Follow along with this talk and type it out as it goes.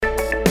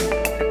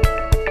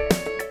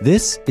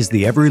This is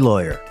The Every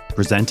Lawyer,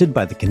 presented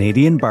by the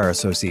Canadian Bar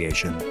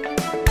Association.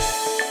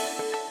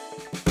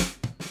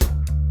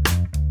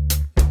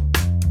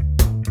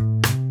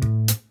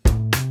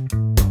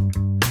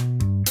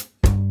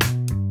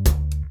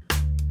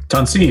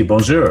 Tansi,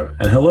 bonjour,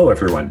 and hello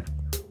everyone.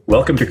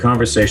 Welcome to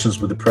Conversations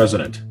with the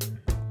President.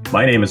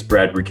 My name is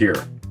Brad Regier.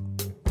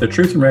 The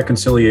Truth and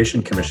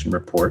Reconciliation Commission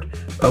report,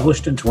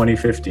 published in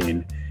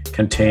 2015,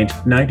 contained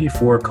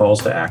 94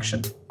 calls to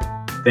action,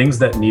 things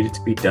that needed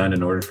to be done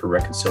in order for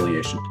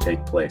reconciliation to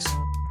take place.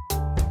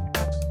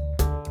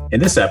 In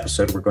this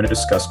episode, we're going to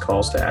discuss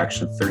calls to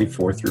action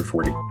 34 through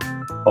 40,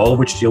 all of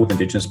which deal with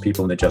Indigenous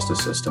people in the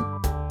justice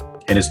system.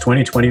 In his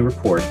 2020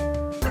 report,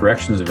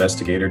 corrections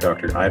investigator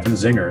Dr. Ivan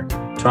Zinger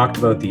talked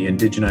about the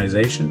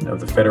indigenization of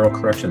the federal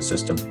correction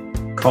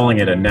system, calling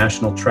it a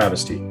national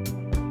travesty.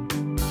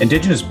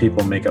 Indigenous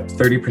people make up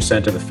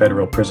 30% of the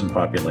federal prison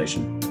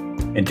population.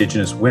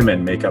 Indigenous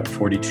women make up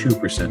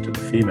 42% of the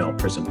female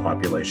prison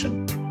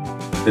population.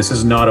 This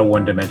is not a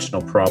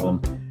one-dimensional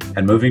problem,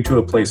 and moving to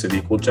a place of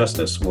equal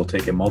justice will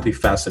take a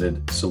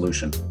multifaceted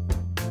solution.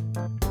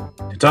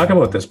 To talk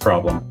about this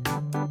problem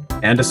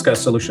and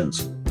discuss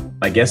solutions,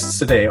 my guests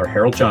today are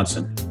Harold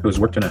Johnson, who has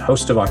worked in a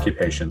host of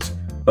occupations,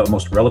 but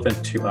most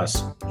relevant to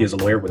us, he is a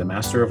lawyer with a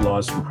Master of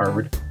Laws from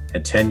Harvard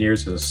and 10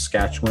 years as a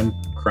Saskatchewan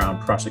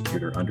Crown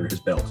prosecutor under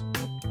his belt.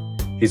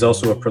 He's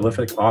also a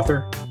prolific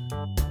author,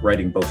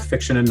 writing both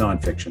fiction and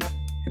nonfiction,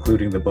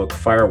 including the book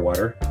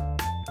Firewater,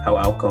 How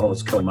Alcohol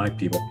is Killing My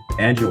People,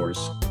 and Yours,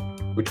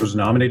 which was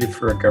nominated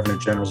for a Governor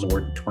General's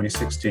Award in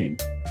 2016,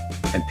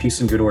 and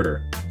Peace and Good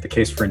Order, the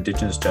case for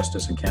Indigenous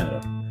justice in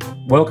Canada.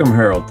 Welcome,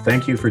 Harold.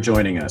 Thank you for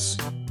joining us.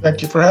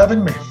 Thank you for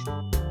having me.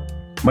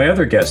 My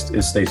other guest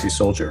is Stacey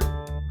Soldier,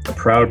 a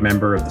proud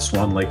member of the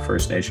Swan Lake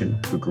First Nation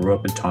who grew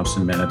up in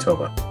Thompson,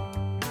 Manitoba,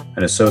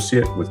 an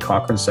associate with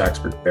Cochrane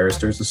Saxford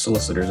Barristers and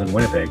Solicitors in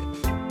Winnipeg.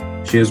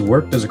 She has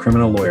worked as a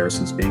criminal lawyer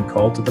since being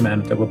called to the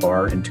Manitoba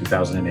Bar in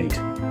 2008.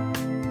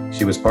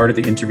 She was part of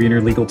the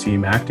intervener legal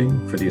team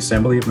acting for the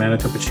Assembly of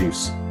Manitoba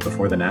Chiefs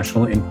before the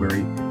National Inquiry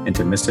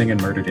into Missing and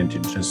Murdered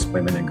Indigenous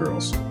Women and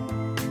Girls.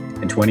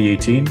 In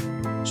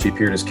 2018, she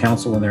appeared as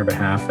counsel on their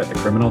behalf at the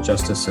criminal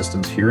justice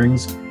system's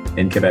hearings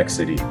in Quebec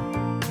City.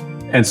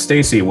 And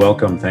Stacey,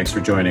 welcome. Thanks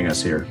for joining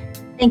us here.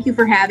 Thank you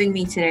for having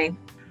me today.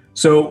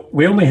 So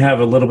we only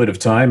have a little bit of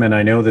time, and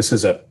I know this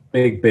is a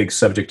big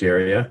subject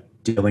area,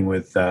 dealing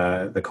with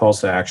the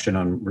calls to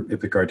action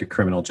with regard to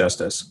criminal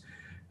justice.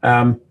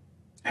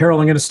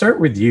 Harold, I'm going to start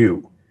with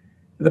you.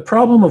 The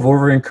problem of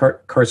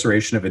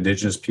over-incarceration of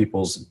Indigenous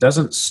peoples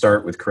doesn't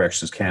start with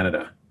Corrections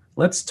Canada.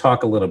 Let's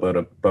talk a little bit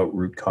about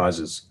root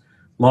causes,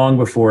 long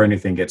before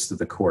anything gets to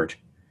the court.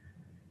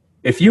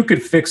 If you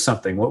could fix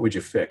something, what would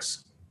you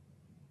fix?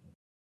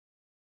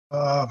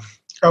 I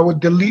would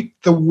delete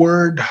the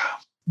word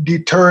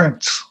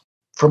deterrence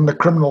from the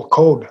criminal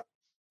code.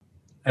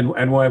 And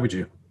why would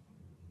you?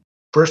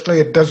 Firstly,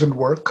 it doesn't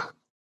work.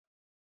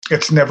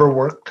 It's never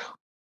worked.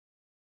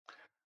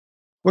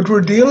 What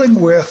we're dealing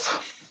with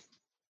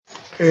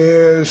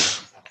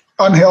is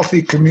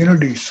unhealthy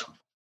communities.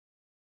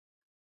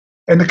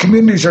 And the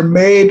communities are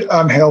made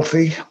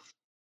unhealthy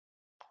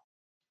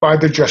by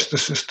the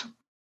justice system,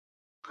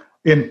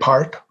 in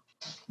part,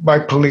 by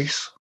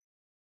police,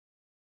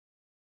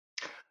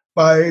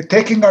 by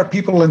taking our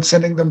people and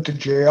sending them to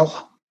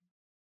jail,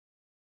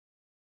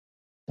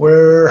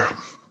 where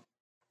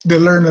they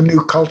learn a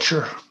new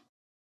culture.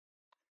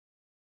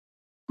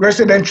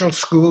 Residential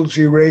schools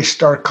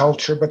erased our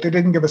culture, but they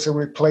didn't give us a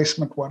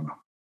replacement one.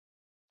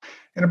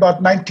 In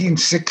about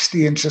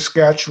 1960 in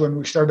Saskatchewan,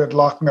 we started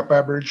locking up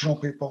Aboriginal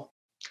people,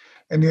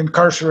 and the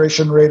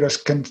incarceration rate has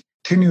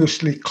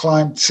continuously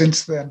climbed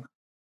since then.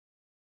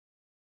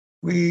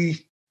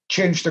 We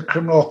changed the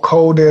criminal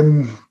code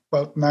in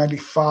about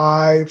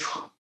 95,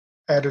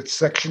 added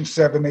section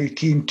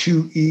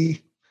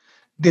 718(2)(e).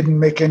 Didn't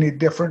make any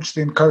difference.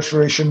 The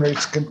incarceration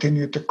rates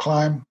continued to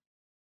climb.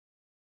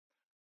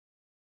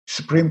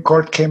 Supreme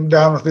Court came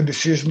down with the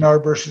decision R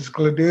versus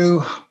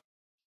Gladue,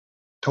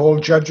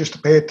 told judges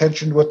to pay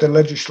attention to what the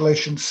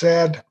legislation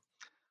said,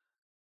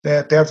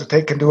 that they have to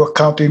take into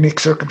account the unique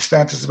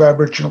circumstances of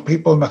Aboriginal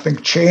people. Nothing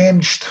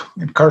changed.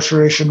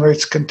 Incarceration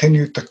rates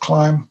continued to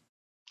climb.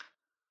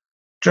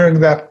 During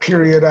that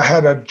period, I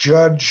had a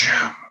judge,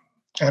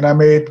 and I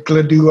made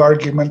Gladue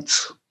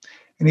arguments.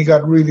 And he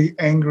got really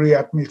angry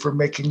at me for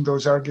making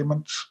those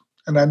arguments.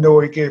 And I know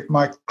he gave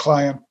my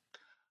client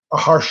a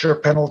harsher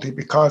penalty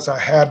because I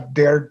had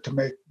dared to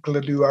make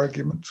Gladue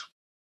arguments.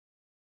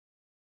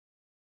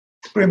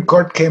 Supreme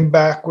Court came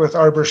back with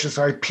R versus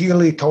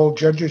Ipeal. He told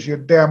judges, you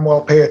damn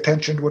well pay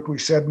attention to what we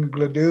said in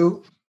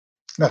Gladue.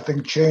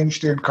 Nothing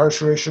changed. The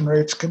incarceration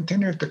rates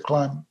continued to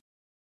climb.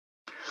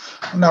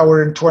 Now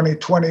we're in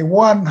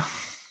 2021.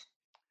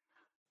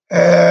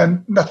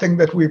 And nothing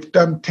that we've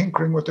done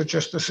tinkering with the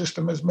justice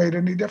system has made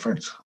any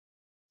difference.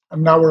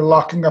 And now we're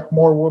locking up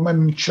more women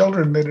and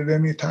children than at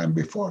any time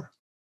before.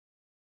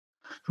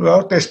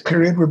 Throughout this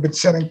period, we've been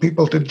sending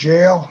people to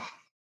jail.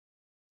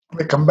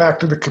 They come back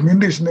to the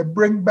communities and they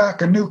bring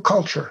back a new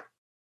culture.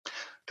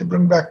 to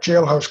bring back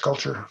jailhouse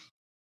culture.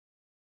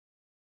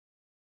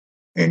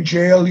 In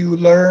jail, you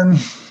learn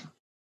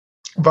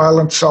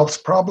violence solves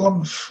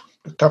problems.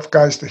 The tough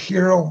guy's the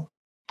hero.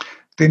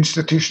 The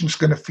institution's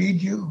going to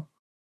feed you,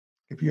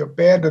 give you a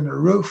bed and a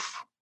roof.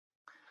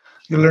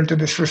 You learn to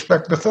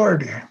disrespect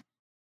authority.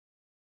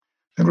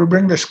 And we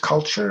bring this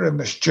culture and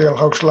this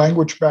jailhouse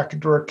language back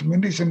into our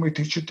communities and we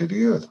teach it to the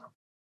youth.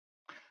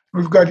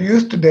 We've got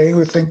youth today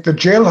who think the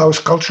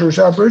jailhouse culture is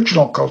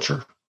Aboriginal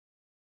culture.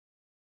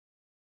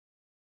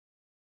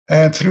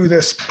 And through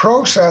this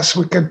process,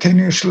 we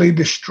continuously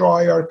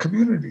destroy our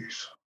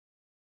communities.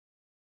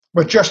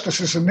 But justice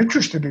isn't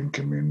interested in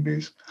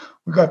communities.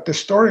 We got this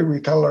story we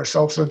tell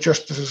ourselves that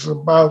justice is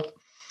about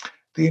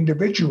the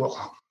individual.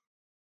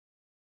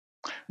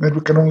 And that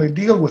we can only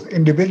deal with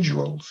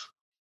individuals.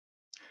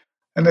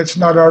 And it's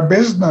not our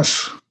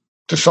business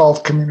to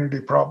solve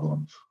community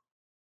problems.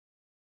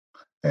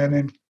 And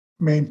in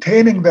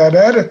maintaining that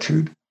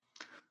attitude,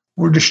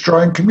 we're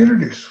destroying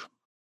communities.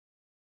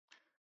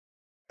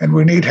 And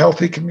we need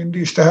healthy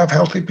communities to have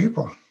healthy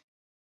people.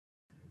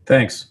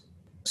 Thanks.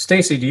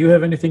 Stacey, do you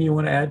have anything you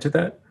want to add to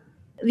that?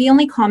 The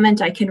only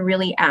comment I can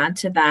really add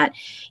to that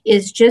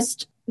is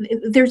just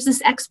there's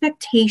this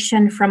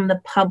expectation from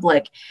the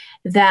public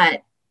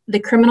that the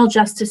criminal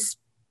justice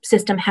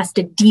system has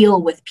to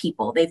deal with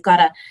people. They've got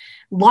to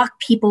lock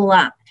people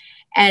up.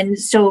 And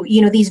so,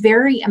 these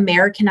very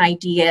American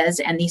ideas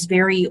and these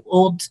very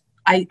old,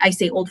 I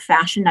say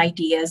old-fashioned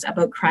ideas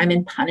about crime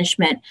and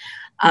punishment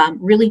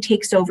really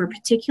takes over,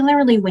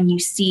 particularly when you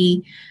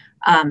see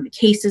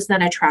cases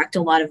that attract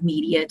a lot of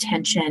media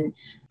attention.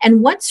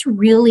 And what's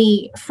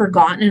really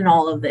forgotten in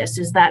all of this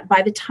is that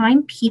by the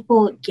time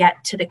people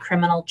get to the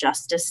criminal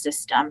justice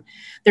system,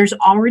 they've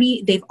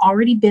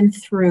already been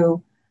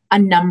through a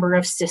number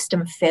of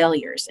system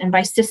failures. And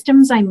by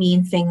systems, I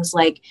mean things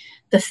like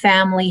the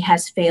family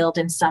has failed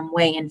in some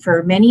way. And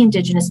for many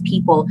Indigenous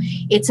people,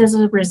 it's as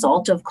a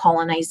result of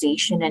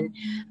colonization and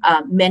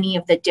many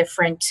of the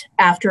different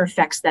after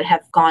effects that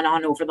have gone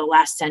on over the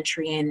last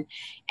century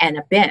and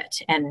a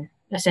bit, and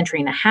a century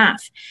and a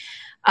half.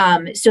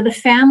 So the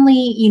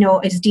family,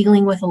 is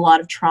dealing with a lot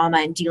of trauma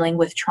and dealing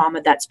with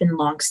trauma that's been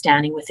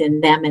longstanding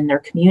within them and their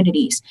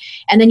communities.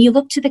 And then you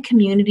look to the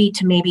community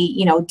to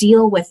maybe,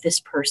 deal with this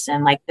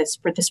person, like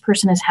this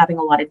person is having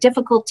a lot of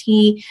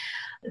difficulty.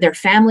 Their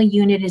family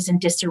unit is in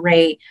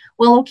disarray.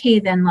 Well, okay,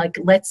 then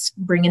let's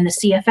bring in the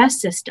CFS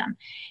system.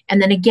 And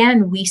then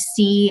again, we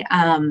see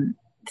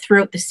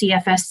throughout the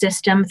CFS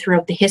system,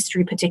 throughout the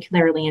history,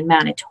 particularly in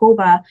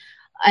Manitoba,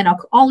 and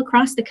all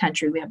across the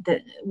country,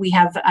 we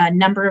have a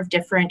number of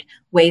different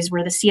ways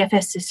where the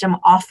CFS system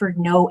offered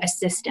no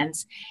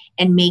assistance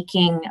in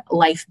making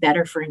life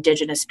better for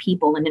Indigenous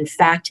people. And in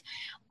fact,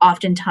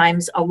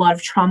 oftentimes a lot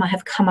of trauma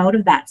have come out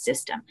of that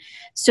system.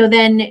 So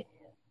then,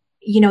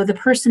 the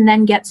person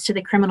then gets to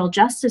the criminal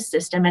justice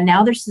system, and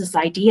now there's this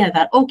idea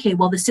that, okay,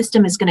 well, the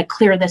system is going to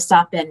clear this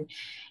up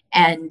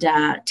and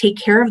take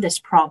care of this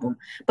problem.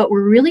 But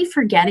we're really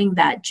forgetting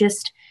that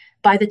just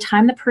by the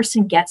time the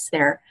person gets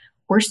there,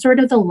 we're sort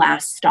of the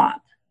last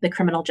stop, the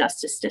criminal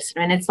justice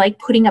system. And it's like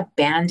putting a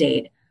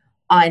Band-Aid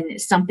on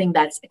something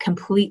that's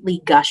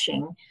completely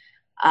gushing,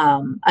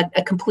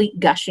 a complete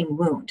gushing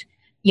wound.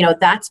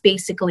 That's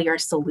basically our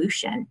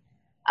solution.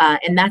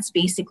 And that's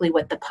basically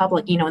what the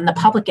public, and the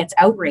public gets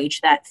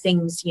outraged that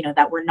things,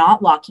 that we're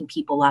not locking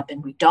people up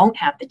and we don't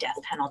have the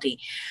death penalty.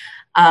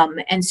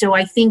 And so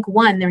I think,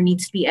 one, there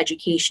needs to be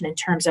education in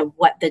terms of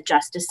what the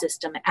justice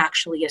system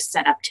actually is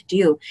set up to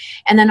do.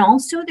 And then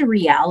also the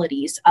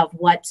realities of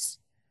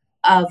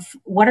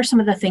what are some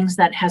of the things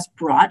that has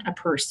brought a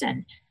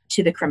person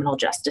to the criminal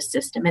justice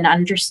system, and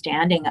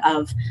understanding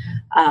of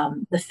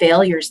the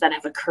failures that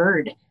have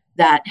occurred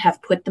that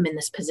have put them in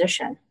this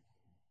position.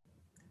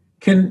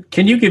 Can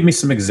you give me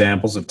some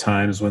examples of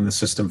times when the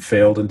system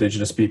failed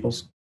Indigenous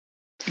peoples?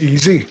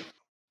 Easy.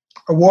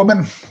 A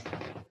woman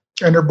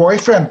and her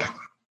boyfriend,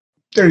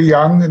 they're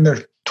young, in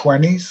their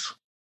 20s.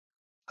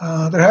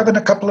 They're having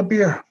a couple of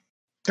beer.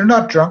 They're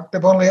not drunk.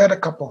 They've only had a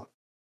couple.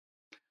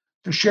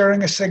 They're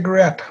sharing a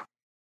cigarette.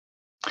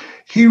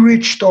 He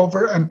reached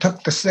over and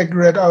took the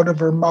cigarette out of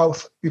her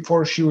mouth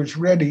before she was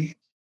ready,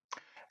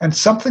 and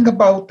something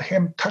about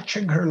him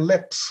touching her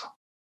lips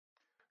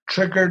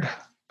triggered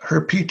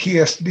her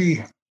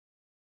PTSD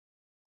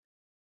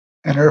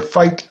and her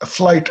fight,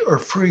 flight, or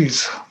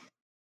freeze.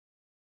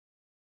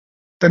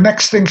 The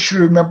next thing she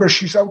remembers,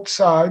 she's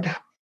outside,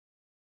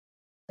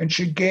 and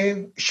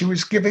she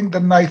was giving the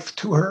knife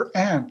to her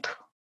aunt.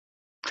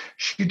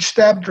 She'd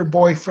stabbed her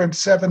boyfriend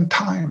 7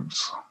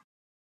 times.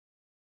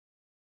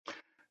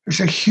 There's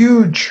a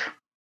huge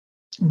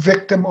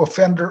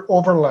victim-offender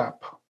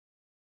overlap.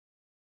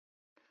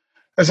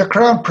 As a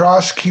Crown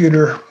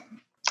prosecutor,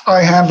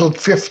 I handled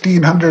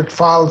 1,500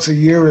 files a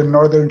year in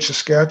northern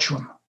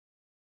Saskatchewan.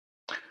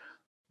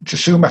 Let's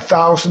assume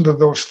 1,000 of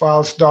those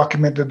files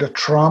documented a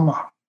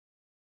trauma.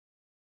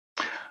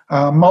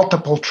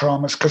 Multiple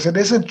traumas, because it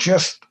isn't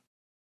just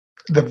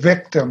the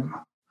victim.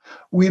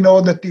 We know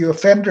that the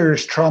offender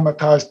is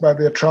traumatized by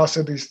the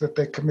atrocities that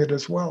they commit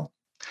as well.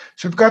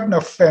 So we've got an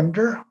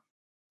offender,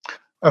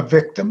 a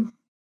victim,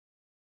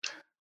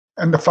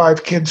 and the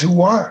 5 kids who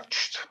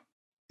watched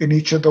in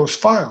each of those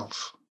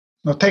files.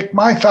 Now take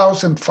my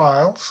 1,000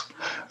 files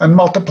and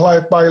multiply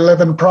it by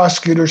 11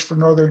 prosecutors for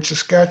Northern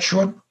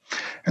Saskatchewan,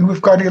 and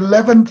we've got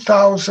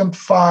 11,000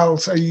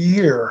 files a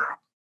year,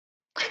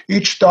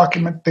 each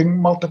documenting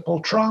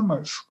multiple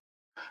traumas.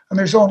 And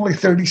there's only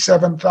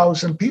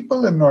 37,000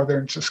 people in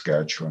Northern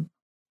Saskatchewan.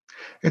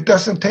 It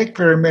doesn't take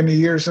very many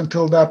years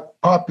until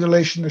that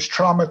population is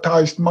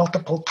traumatized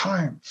multiple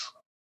times.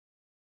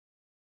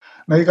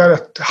 Now you got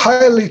a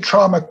highly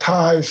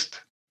traumatized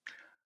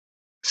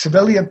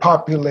civilian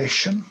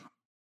population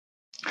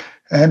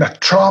and a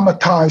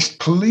traumatized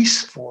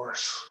police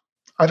force.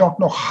 I don't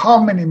know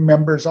how many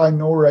members I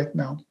know right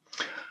now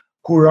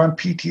who are on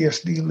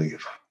PTSD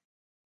leave.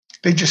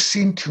 They just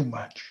seen too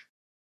much.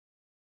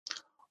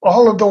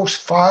 All of those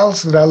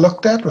files that I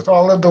looked at with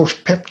all of those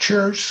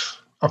pictures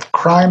of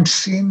crime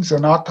scenes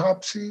and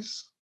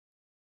autopsies,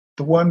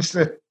 the ones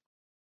that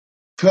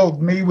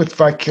filled me with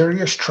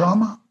vicarious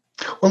trauma,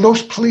 well,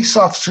 those police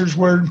officers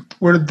were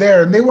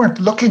there, and they weren't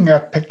looking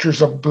at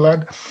pictures of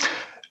blood.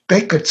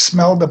 They could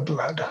smell the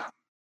blood.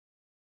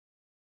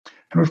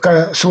 And we've got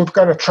a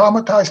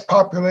traumatized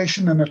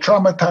population and a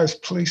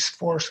traumatized police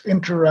force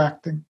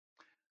interacting,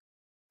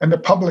 and the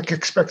public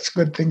expects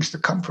good things to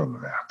come from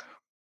that.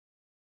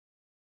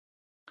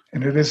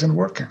 And it isn't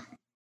working.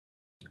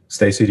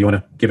 Stacey, do you want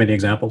to give any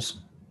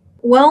examples?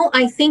 Well,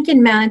 I think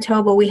in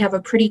Manitoba, we have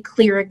a pretty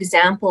clear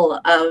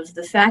example of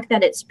the fact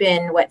that it's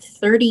been,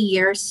 30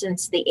 years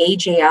since the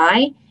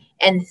AJI,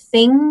 and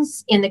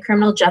things in the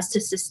criminal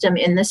justice system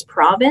in this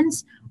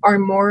province are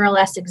more or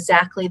less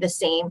exactly the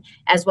same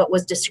as what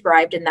was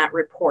described in that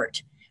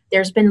report.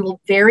 There's been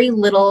very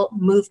little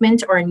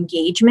movement or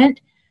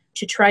engagement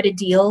to try to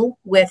deal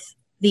with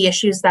the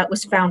issues that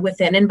was found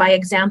within. And by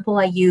example,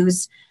 I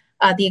use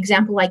the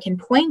example I can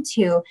point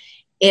to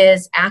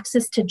is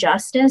access to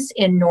justice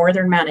in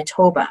northern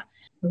Manitoba,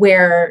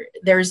 where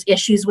there's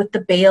issues with the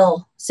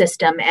bail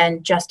system.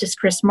 And Justice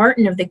Chris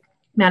Martin of the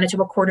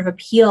Manitoba Court of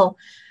Appeal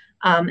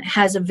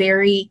has a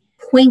very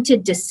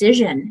pointed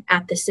decision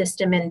at the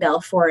system in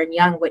Belfour and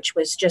Yonge, which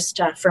was just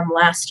from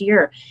last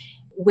year,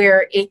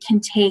 where it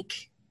can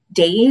take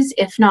days,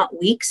 if not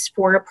weeks,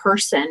 for a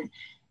person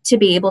to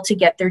be able to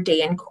get their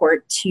day in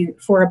court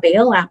for a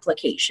bail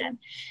application.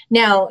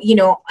 Now,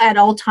 at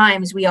all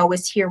times, we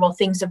always hear, well,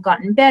 things have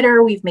gotten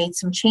better, we've made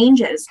some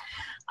changes.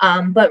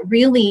 But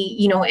really,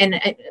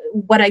 and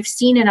what I've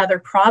seen in other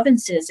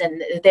provinces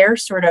and their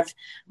sort of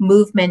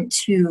movement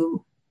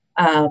to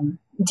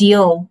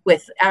deal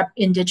with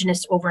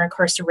Indigenous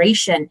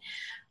over-incarceration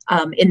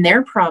in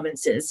their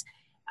provinces,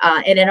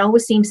 and it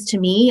always seems to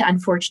me,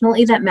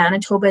 unfortunately, that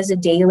Manitoba is a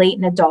day late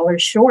and a dollar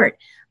short.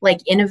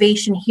 Like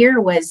innovation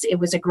here was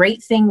a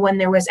great thing when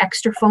there was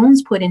extra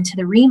phones put into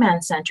the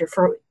remand center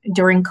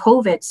during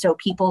COVID, so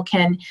people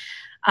can,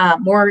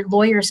 more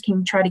lawyers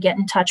can try to get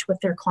in touch with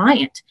their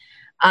client.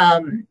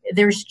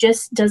 There's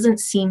just doesn't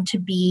seem to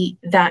be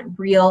that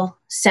real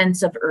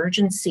sense of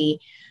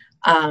urgency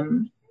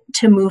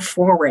to move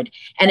forward.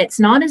 And it's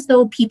not as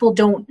though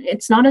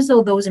it's not as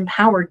though those in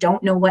power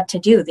don't know what to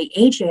do. The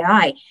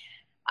AJI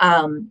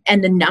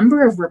and the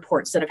number of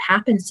reports that have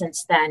happened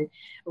since then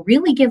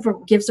really gives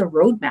a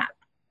roadmap.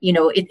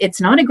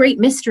 It's not a great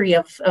mystery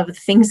of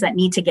things that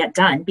need to get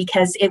done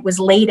because it was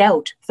laid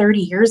out 30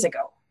 years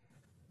ago.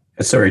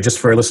 Sorry, just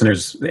for our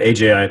listeners, the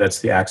AJI,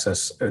 that's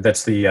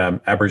the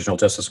Aboriginal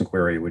Justice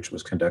Inquiry, which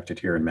was conducted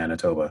here in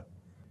Manitoba.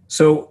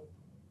 So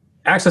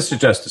access to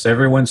justice,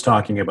 everyone's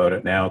talking about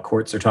it now.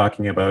 Courts are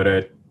talking about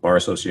it. Bar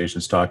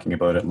associations talking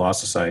about it. Law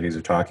societies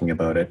are talking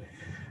about it.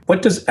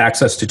 What does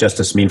access to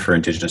justice mean for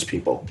Indigenous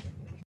people?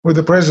 With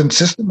the present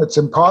system, it's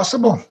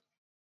impossible.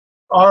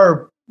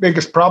 Our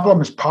biggest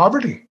problem is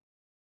poverty.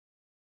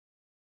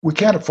 We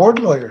can't afford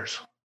lawyers.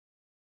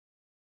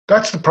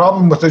 That's the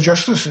problem with the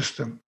justice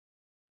system.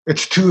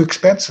 It's too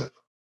expensive.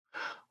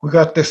 We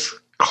got this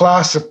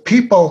class of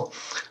people,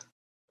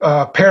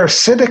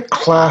 parasitic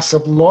class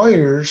of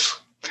lawyers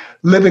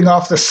living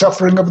off the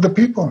suffering of the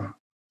people.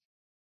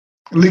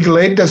 Legal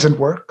aid doesn't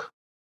work.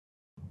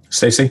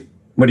 Stacey,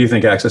 what do you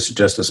think access to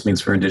justice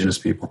means for Indigenous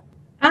people?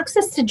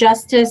 Access to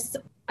justice,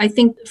 I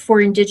think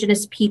for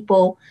Indigenous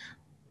people,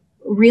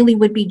 really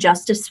would be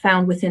justice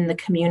found within the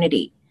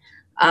community.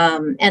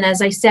 And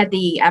as I said,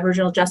 the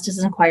Aboriginal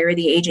Justice Inquiry,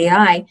 the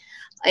AJI,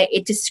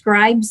 it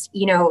describes,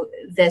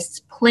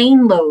 this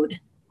plane load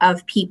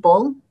of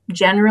people,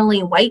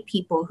 generally white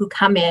people, who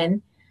come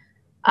in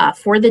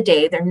for the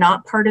day. They're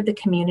not part of the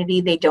community.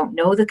 They don't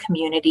know the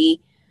community.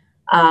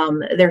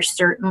 There's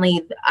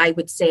certainly, I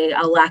would say,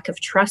 a lack of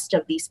trust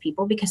of these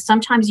people because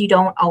sometimes you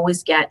don't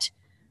always get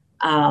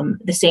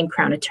the same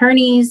Crown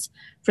attorneys.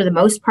 For the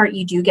most part,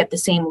 you do get the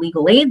same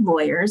legal aid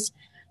lawyers,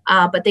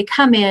 but they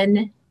come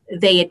in,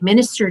 they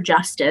administer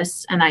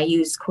justice, and I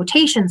use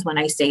quotations when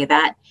I say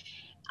that,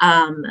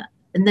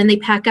 and then they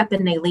pack up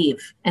and they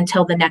leave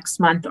until the next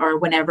month or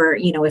whenever,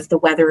 if the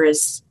weather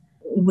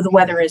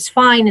is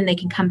fine and they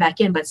can come back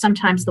in. But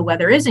sometimes the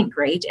weather isn't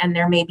great and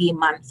there may be a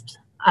month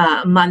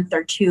a month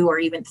or two or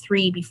even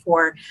 3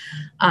 before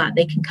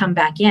they can come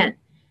back in.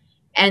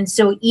 And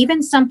so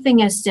even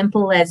something as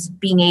simple as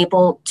being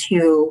able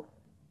to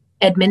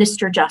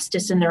administer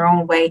justice in their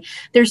own way,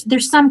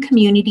 there's some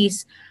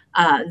communities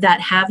that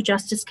have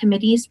justice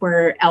committees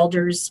where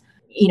elders,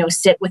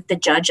 sit with the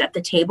judge at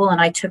the table.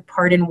 And I took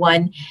part in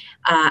one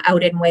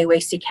out in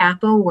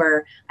Waiwasi-Kapo,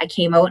 where I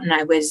came out and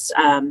I was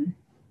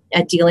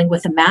dealing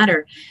with a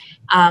matter.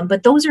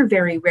 But those are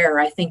very rare.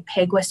 I think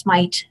Peguis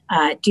might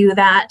do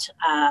that.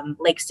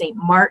 Lake St.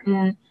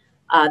 Martin,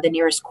 the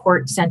nearest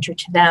court center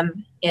to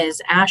them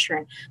is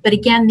Acheron. But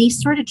again, these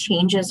sort of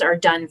changes are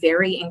done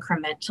very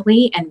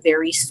incrementally and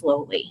very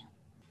slowly.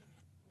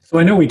 So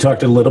I know we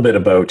talked a little bit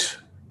about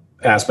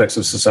aspects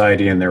of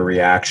society and their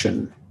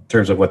reaction in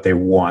terms of what they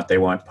want. They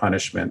want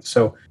punishment.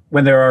 So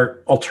when there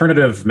are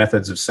alternative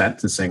methods of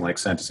sentencing, like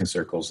sentencing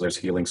circles, there's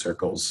healing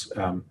circles,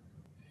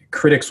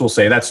 critics will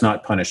say that's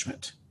not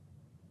punishment.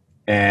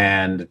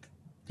 And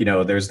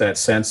there's that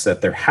sense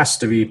that there has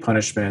to be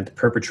punishment.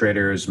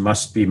 Perpetrators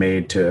must be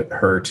made to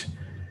hurt,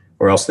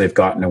 or else they've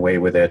gotten away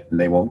with it and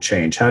they won't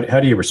change. How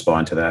do you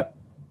respond to that?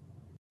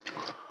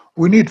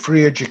 We need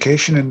free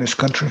education in this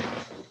country.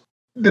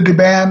 The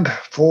demand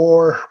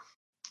for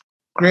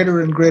greater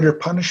and greater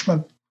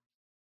punishment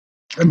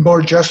and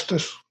more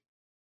justice.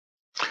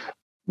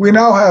 We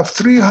now have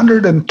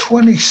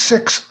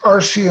 326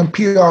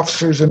 RCMP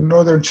officers in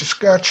northern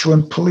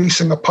Saskatchewan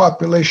policing a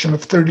population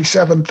of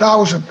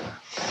 37,000.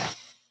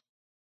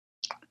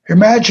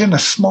 Imagine a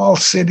small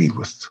city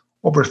with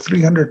over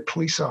 300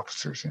 police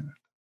officers in it.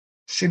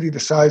 City the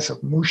size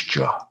of Moose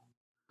Jaw.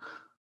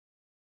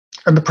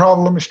 And the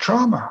problem is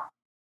trauma.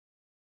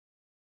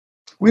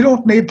 We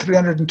don't need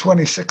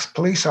 326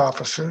 police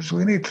officers.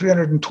 We need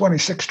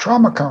 326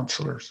 trauma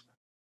counselors.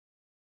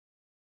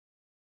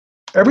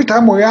 Every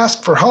time we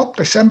ask for help,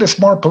 they send us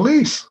more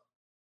police.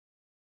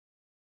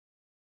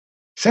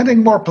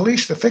 Sending more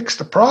police to fix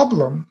the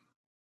problem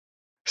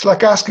is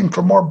like asking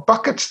for more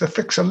buckets to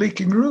fix a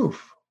leaking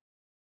roof.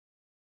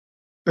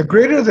 The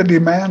greater the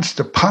demands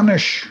to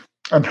punish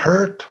and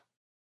hurt,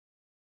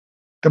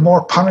 the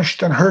more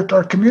punished and hurt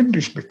our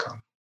communities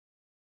become.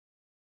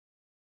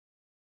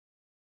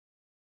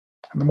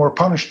 And the more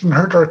punished and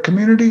hurt our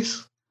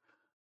communities,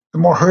 the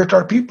more hurt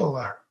our people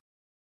are.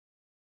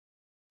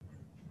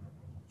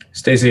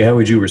 Stacey, how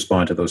would you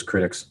respond to those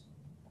critics?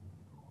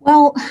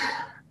 Well,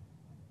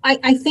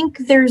 I think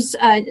there's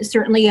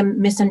certainly a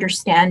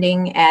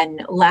misunderstanding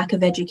and lack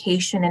of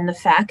education in the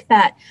fact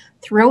that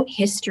throughout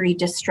history,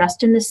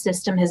 distrust in the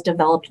system has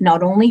developed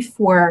not only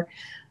for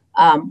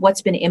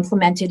what's been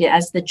implemented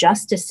as the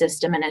justice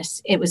system, and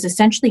it was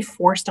essentially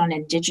forced on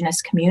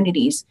Indigenous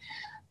communities,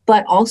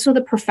 but also the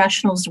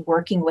professionals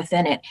working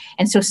within it.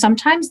 And so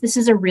sometimes this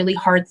is a really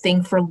hard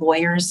thing for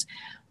lawyers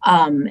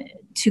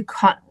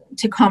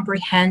to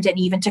comprehend and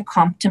even to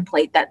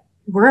contemplate, that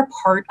we're a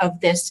part of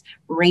this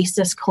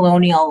racist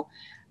colonial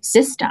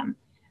system.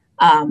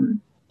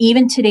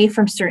 Even today,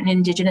 from certain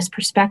Indigenous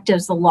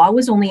perspectives, the law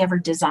was only ever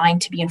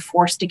designed to be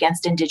enforced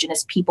against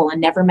Indigenous people and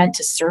never meant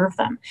to serve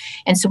them.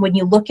 And so when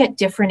you look at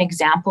different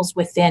examples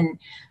within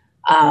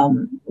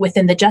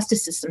the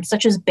justice system,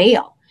 such as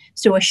bail,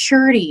 so a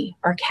surety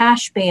or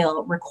cash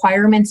bail,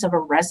 requirements of a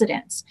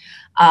residence.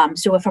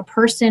 So if a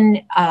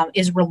person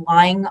is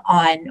relying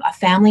on a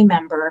family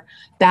member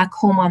back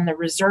home on the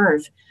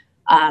reserve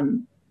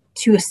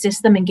to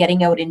assist them in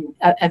getting out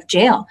of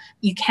jail,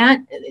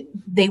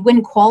 they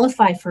wouldn't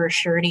qualify for a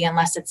surety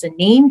unless it's a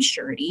named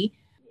surety,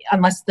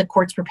 unless the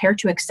court's prepared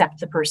to accept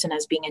the person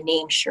as being a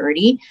named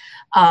surety.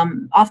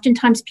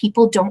 Oftentimes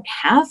people don't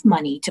have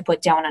money to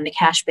put down on a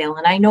cash bail.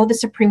 And I know the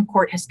Supreme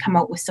Court has come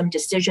out with some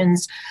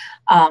decisions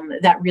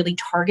that really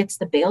targets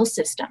the bail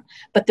system.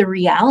 But the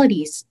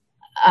realities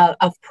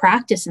of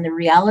practice and the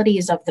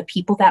realities of the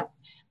people that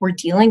we're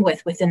dealing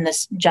with within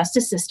this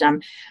justice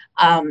system,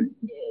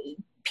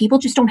 people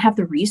just don't have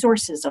the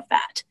resources of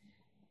that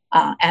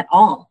at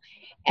all.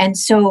 And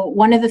so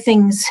one of the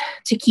things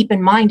to keep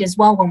in mind as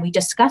well when we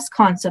discuss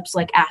concepts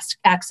like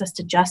access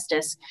to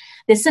justice,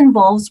 this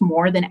involves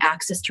more than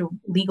access to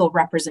legal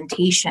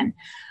representation.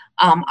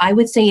 I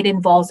would say it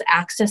involves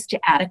access to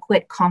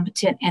adequate,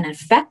 competent, and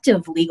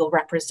effective legal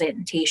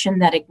representation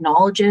that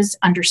acknowledges,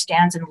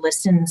 understands, and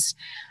listens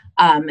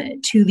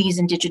to these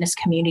Indigenous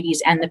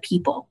communities and the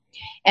people.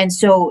 And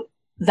so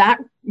that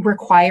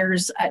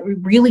requires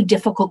really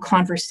difficult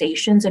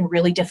conversations and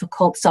really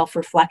difficult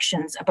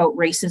self-reflections about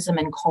racism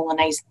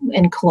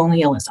and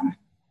colonialism.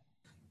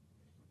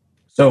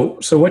 So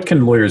what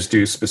can lawyers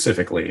do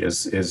specifically?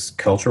 Is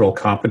cultural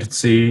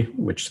competency,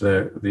 which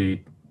the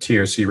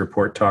TRC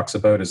report talks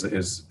about,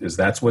 is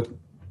that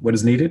what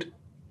is needed?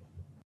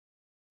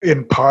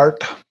 In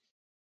part,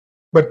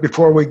 but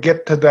before we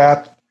get to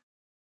that,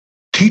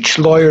 teach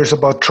lawyers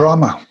about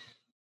trauma.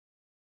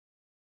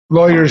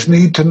 Lawyers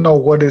need to know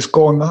what is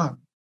going on.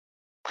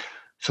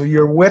 So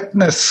your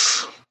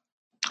witness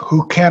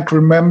who can't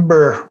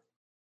remember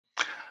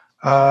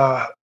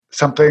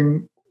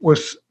something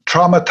was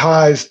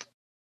traumatized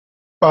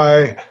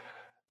by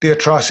the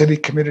atrocity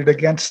committed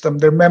against them.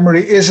 Their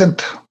memory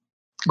isn't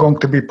going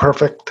to be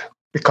perfect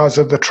because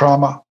of the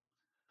trauma.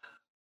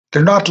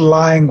 They're not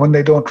lying when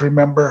they don't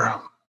remember.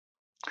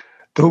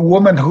 The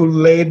woman who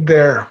laid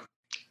there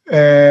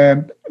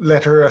and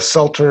let her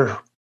assaulter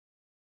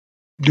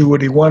do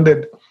what he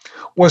wanted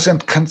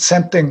wasn't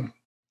consenting.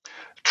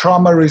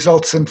 Trauma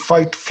results in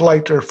fight,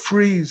 flight, or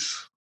freeze.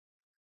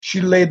 She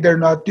laid there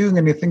not doing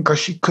anything because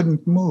she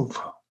couldn't move.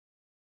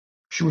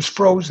 She was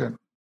frozen.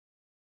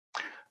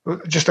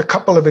 Just a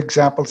couple of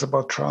examples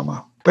about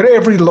trauma. But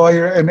every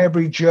lawyer and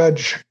every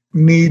judge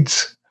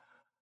needs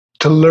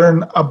to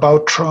learn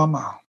about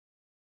trauma,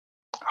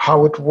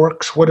 how it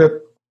works, what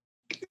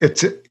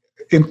its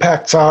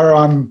impacts are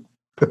on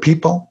the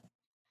people.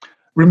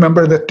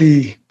 Remember that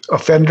the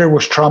offender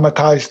was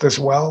traumatized as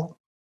well.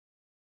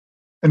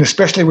 And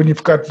especially when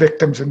you've got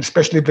victims, and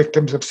especially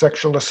victims of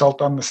sexual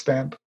assault on the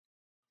stand.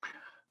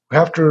 We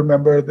have to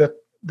remember that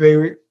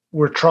they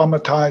were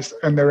traumatized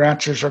and their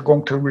answers are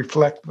going to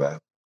reflect that.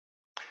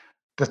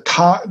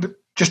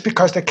 Just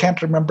because they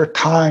can't remember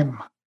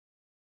time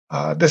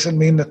doesn't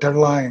mean that they're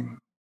lying.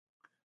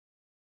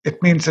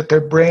 It means that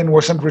their brain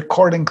wasn't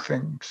recording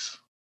things.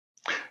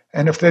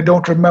 And if they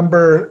don't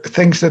remember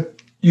things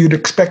that you'd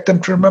expect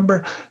them to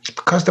remember, it's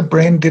because the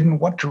brain didn't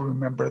want to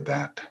remember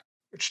that.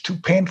 It's too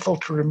painful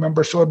to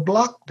remember, so it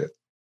blocked it.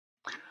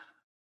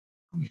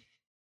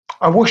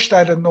 I wished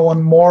I'd have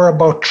known more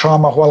about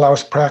trauma while I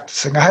was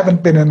practicing. I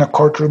haven't been in a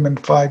courtroom in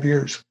 5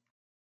 years.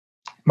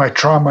 My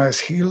trauma is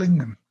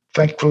healing, and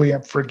thankfully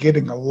I'm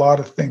forgetting a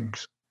lot of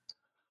things.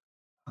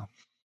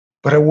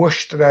 But I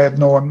wish that I had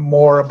known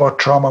more about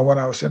trauma when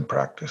I was in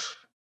practice.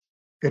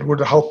 It would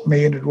have helped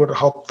me, and it would have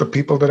helped the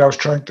people that I was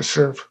trying to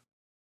serve.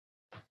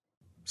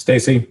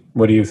 Stacey,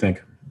 what do you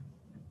think?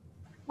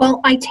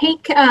 Well, I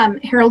take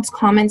Harold's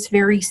comments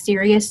very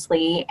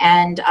seriously,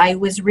 and I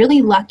was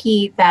really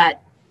lucky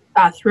that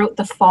throughout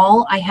the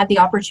fall, I had the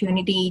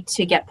opportunity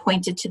to get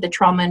pointed to the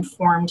Trauma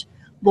Informed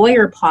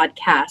Lawyer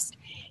podcast.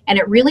 And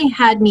it really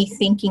had me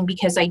thinking,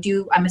 because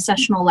I'm a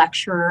sessional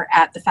lecturer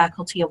at the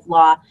Faculty of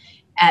Law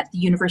at the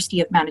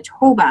University of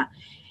Manitoba.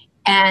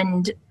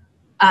 And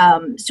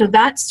so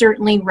that's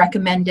certainly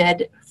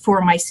recommended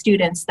for my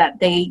students that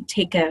they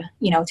take a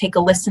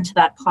listen to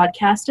that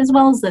podcast, as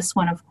well as this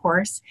one, of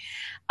course.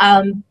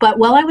 But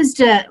while I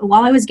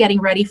was getting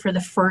ready for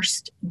the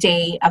first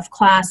day of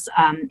class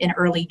in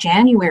early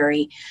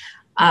January,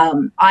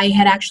 I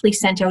had actually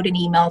sent out an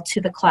email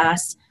to the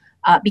class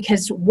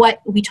because what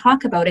we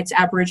talk about, it's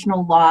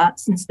Aboriginal law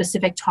and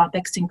specific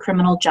topics in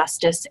criminal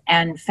justice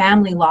and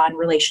family law in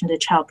relation to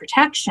child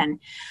protection,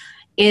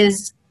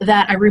 is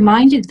that I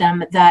reminded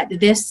them that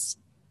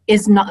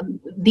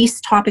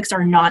these topics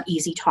are not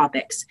easy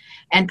topics.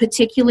 And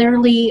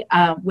particularly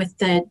with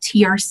the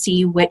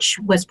TRC, which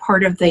was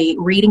part of the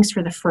readings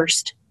for the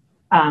first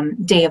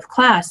day of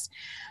class,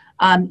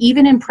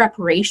 even in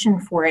preparation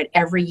for it,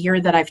 every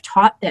year that I've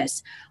taught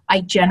this,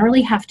 I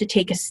generally have to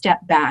take a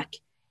step back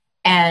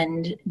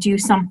and do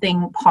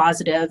something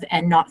positive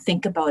and not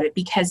think about it,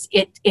 because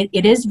it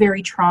is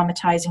very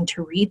traumatizing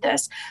to read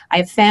this. I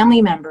have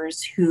family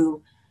members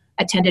who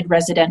attended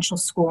residential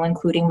school,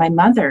 including my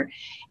mother.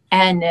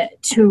 And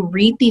to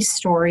read these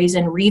stories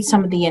and read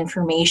some of the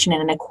information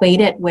and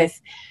equate it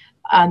with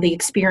the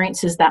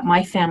experiences that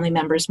my family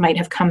members might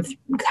have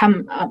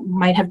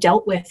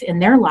dealt with in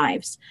their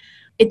lives,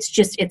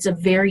 it's a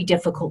very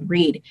difficult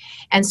read.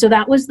 And so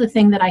that was the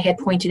thing that I had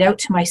pointed out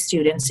to my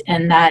students,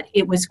 and that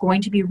it was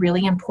going to be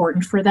really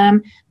important for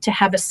them to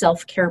have a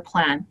self-care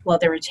plan while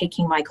they were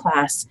taking my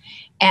class,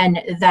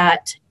 and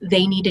that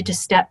they needed to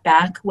step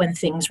back when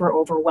things were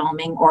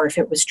overwhelming or if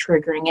it was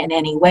triggering in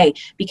any way,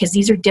 because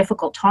these are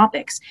difficult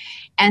topics.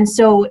 And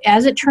so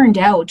as it turned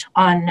out,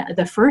 on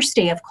the first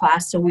day of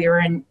class, so we were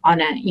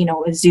on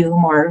a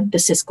Zoom or the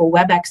Cisco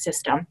WebEx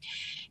system,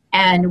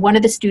 and one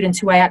of the students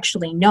who I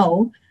actually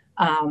know,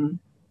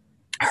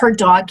 her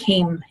dog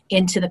came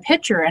into the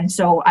picture. And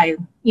so I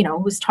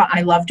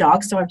love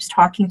dogs. So I was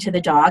talking to the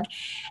dog,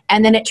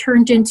 and then it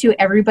turned into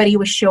everybody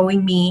was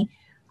showing me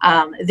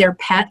their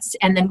pets.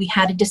 And then we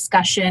had a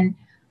discussion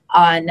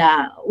on,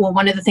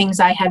 one of the things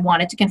I had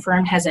wanted to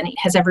confirm, has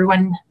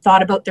everyone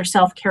thought about their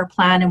self-care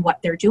plan and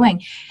what they're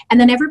doing?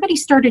 And then everybody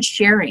started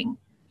sharing,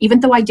 even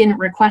though I didn't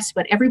request,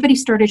 but everybody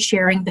started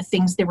sharing the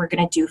things they were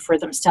going to do for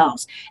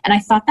themselves. And I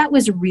thought that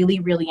was really,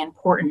 really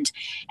important.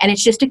 And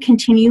it's just a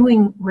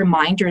continuing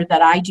reminder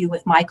that I do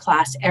with my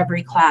class,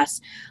 every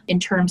class, in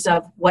terms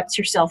of what's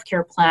your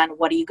self-care plan?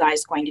 What are you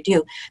guys going to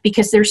do?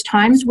 Because there's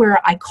times where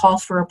I call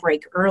for a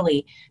break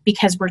early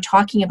because we're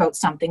talking about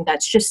something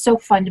that's just so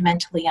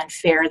fundamentally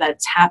unfair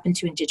that's happened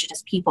to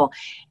Indigenous people.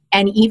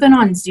 And even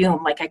on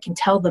Zoom, I can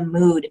tell the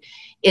mood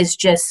is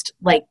just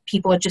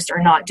people just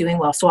are not doing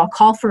well. So I'll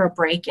call for a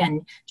break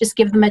and just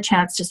give them a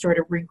chance to sort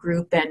of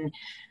regroup and,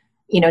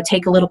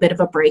 take a little bit of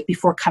a break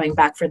before coming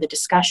back for the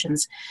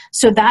discussions.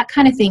 So that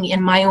kind of thing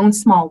in my own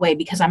small way,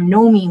 because I'm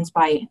no means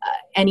by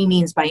any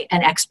means by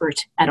an expert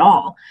at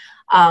all.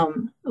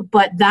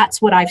 But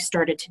that's what I've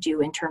started to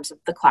do in terms of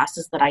the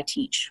classes that I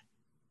teach.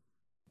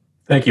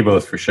 Thank you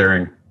both for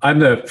sharing. I'm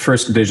the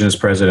first Indigenous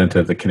president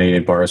of the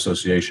Canadian Bar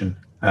Association.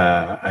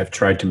 I've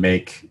tried to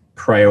make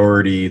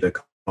priority the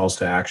calls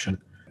to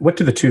action. What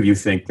do the two of you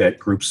think that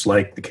groups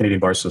like the Canadian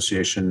Bar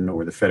Association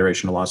or the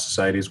Federation of Law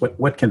Societies,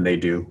 what can they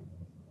do?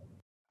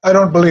 I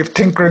don't believe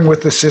tinkering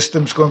with the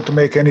system is going to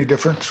make any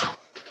difference.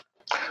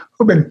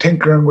 We've been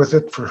tinkering with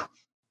it for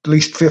at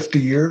least 50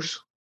 years.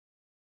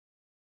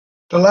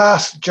 The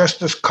last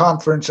Justice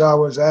Conference I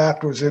was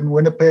at was in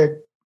Winnipeg,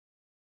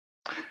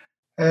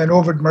 and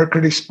Ovid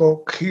Mercury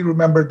spoke. He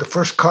remembered the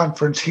first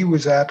conference he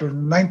was at was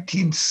in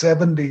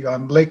 1970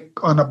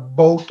 on a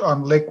boat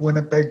on Lake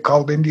Winnipeg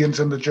called Indians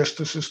in the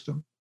Justice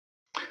System.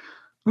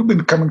 We've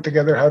been coming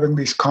together having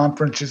these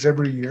conferences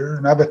every year,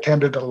 and I've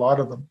attended a lot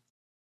of them.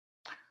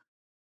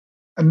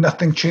 And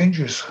nothing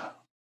changes.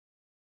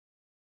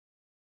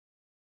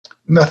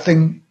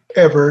 Nothing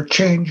ever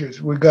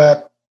changes. We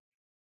got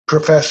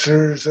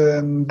professors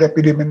and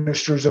deputy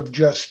ministers of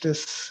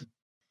justice,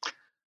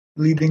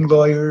 leading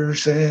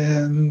lawyers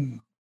and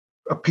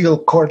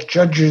appeal court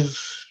judges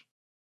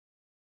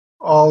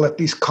all at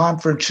these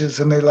conferences,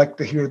 and they like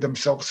to hear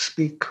themselves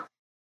speak.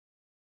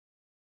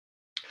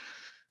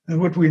 And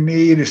what we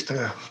need is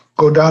to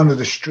go down to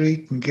the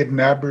street and get an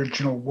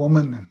Aboriginal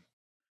woman and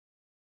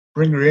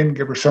bring her in,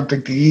 give her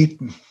something to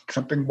eat and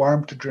something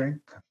warm to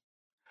drink.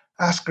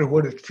 Ask her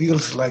what it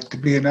feels like to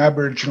be an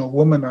Aboriginal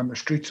woman on the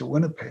streets of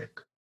Winnipeg.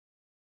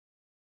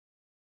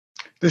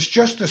 This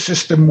justice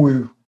system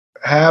we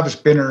have has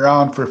been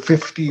around for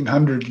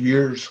 1,500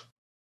 years.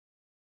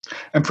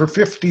 And for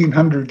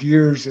 1,500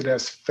 years, it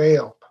has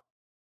failed.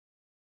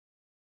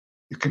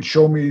 You can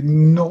show me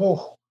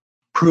no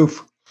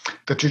proof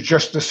that the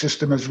justice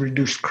system has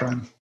reduced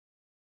crime.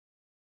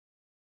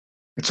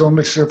 It's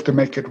only served to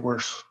make it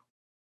worse.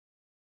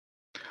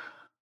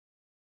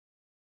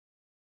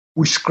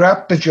 We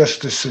scrap the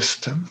justice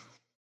system,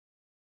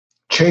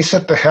 chase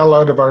it the hell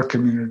out of our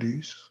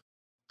communities,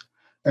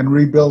 and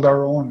rebuild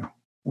our own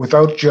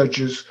without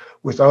judges,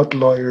 without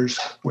lawyers,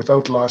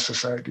 without law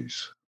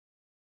societies.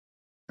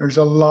 There's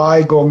a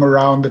lie going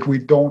around that we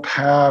don't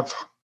have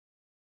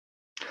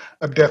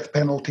a death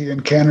penalty in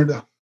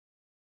Canada.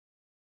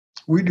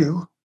 We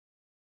do.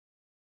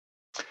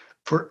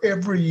 For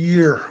every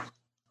year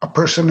a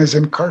person is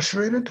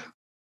incarcerated,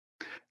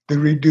 they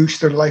reduce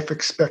their life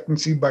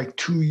expectancy by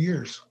 2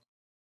 years.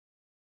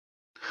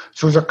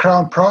 So as a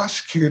Crown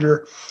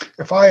prosecutor,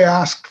 if I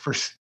asked for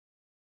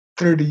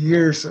 30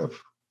 years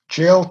of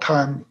jail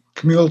time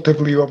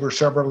cumulatively over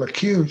several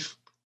accused,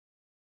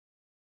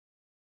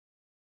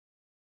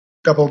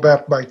 double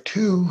that by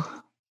 2,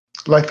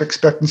 life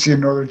expectancy in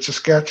Northern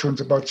Saskatchewan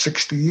is about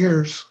 60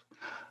 years.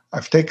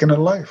 I've taken a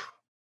life.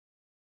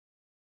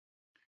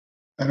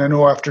 And I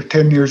know after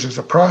 10 years as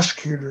a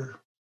prosecutor,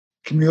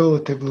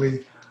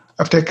 cumulatively,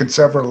 I've taken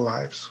several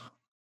lives.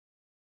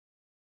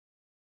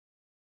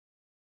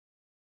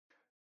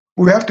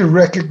 We have to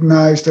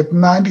recognize that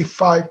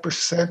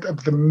 95%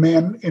 of the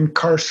men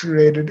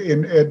incarcerated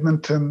in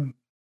Edmonton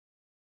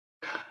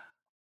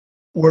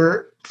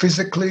were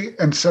physically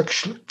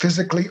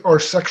or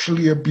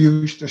sexually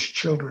abused as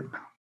children.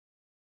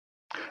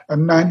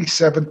 And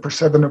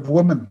 97% of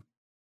women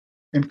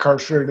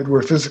incarcerated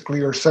were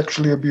physically or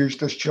sexually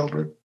abused as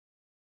children.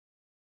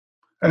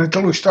 And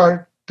until we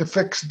start to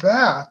fix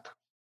that,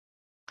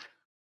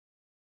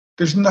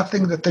 there's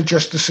nothing that the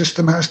justice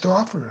system has to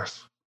offer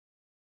us.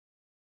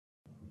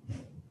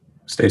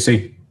 Stacey,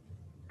 do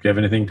you have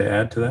anything to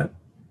add to that?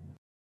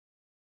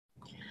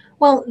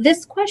 Well,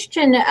 this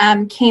question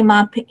came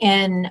up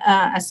in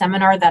a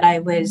seminar that I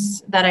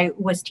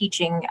was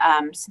teaching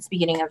since the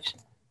beginning of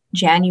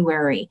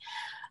January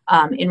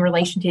in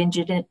relation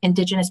to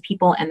Indigenous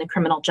people and the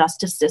criminal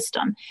justice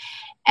system.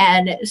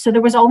 And so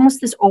there was almost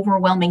this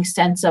overwhelming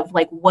sense of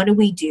like, what do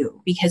we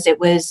do? Because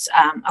it was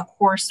a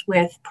course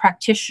with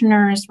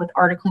practitioners, with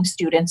articling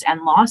students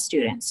and law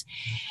students.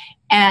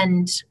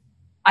 And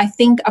I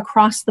think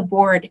across the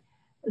board,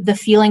 the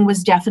feeling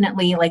was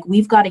definitely like,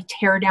 we've got to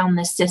tear down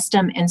the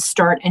system and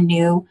start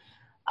anew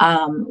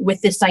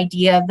with this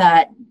idea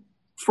that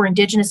for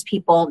Indigenous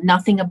people,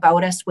 nothing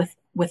about us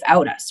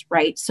without us,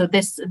 right? So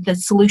the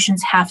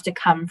solutions have to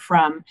come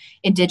from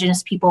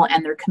Indigenous people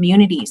and their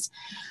communities.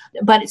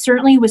 But it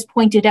certainly was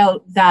pointed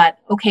out that,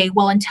 okay,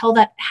 well, until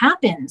that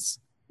happens,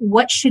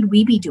 what should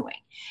we be doing?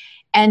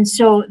 And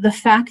so the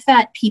fact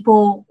that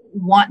people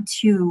want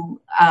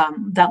to,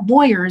 that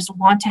lawyers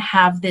want to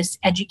have this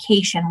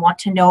education, want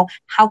to know,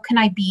 how can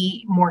I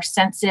be more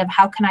sensitive?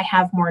 How can I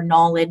have more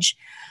knowledge?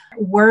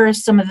 Where are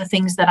some of the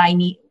things that I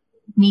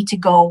need to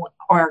go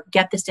or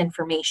get this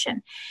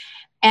information?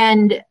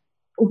 And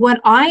what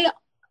I,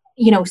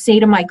 say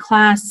to my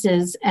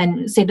classes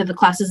and say to the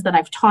classes that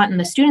I've taught and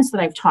the students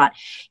that I've taught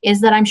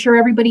is that I'm sure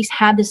everybody's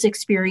had this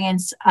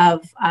experience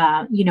of,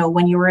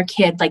 when you were a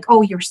kid, like,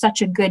 oh, you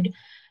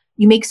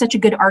make such a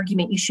good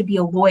argument, you should be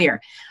a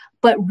lawyer.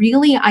 But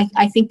really,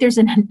 I think there's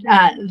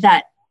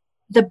that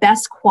the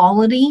best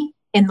quality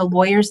in the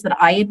lawyers that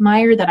I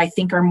admire, that I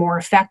think are more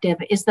effective,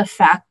 is the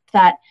fact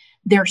that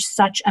they're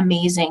such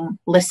amazing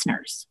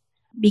listeners.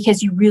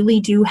 Because you really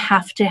do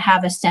have to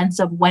have a sense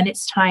of when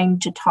it's time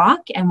to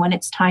talk and when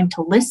it's time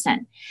to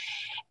listen.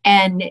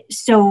 And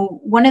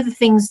so one of the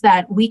things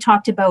that we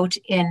talked about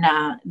in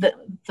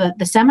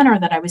the seminar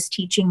that I was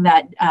teaching,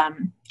 that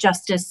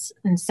Justice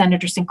and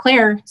Senator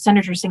Sinclair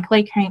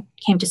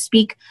came to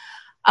speak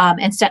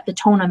and set the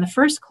tone on the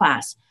first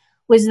class,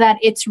 was that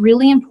it's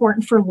really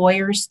important for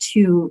lawyers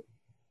to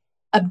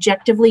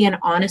objectively and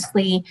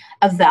honestly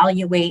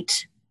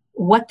evaluate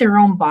what their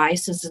own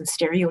biases and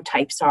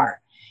stereotypes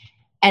are,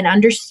 and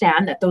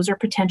understand that those are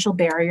potential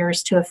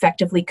barriers to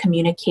effectively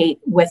communicate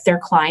with their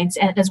clients,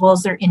 and as well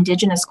as their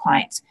Indigenous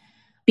clients,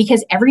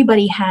 because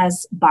everybody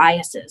has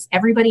biases.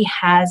 Everybody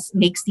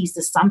makes these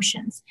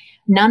assumptions.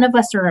 None of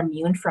us are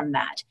immune from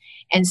that.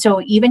 And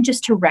so even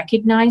just to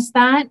recognize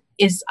that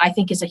I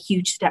think is a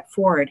huge step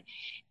forward.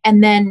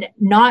 And then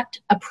not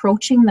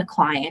approaching the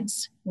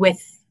clients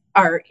with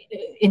our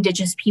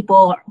Indigenous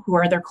people who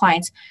are their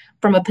clients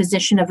from a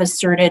position of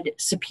asserted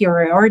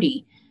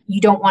superiority. You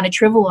don't want to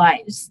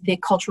trivialize the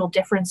cultural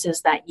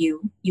differences that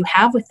you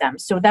have with them.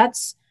 So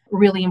that's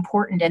really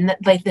important. And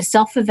the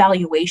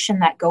self-evaluation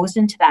that goes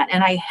into that.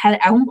 And I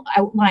had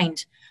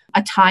outlined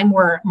a time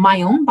where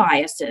my own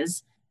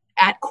biases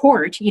at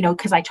court,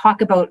 because I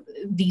talk about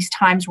these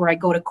times where I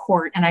go to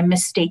court and I'm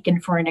mistaken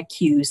for an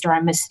accused, or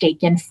I'm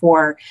mistaken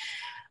for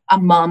a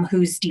mom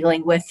who's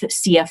dealing with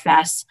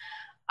CFS,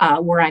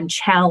 where I'm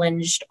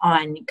challenged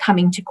on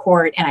coming to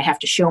court and I have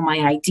to show my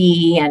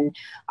ID. And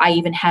I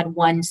even had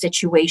one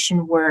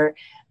situation where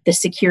the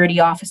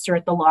security officer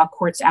at the law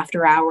courts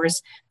after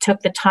hours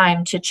took the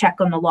time to check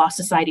on the Law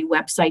Society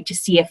website to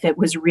see if it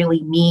was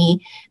really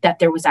me, that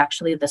there was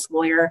actually this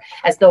lawyer,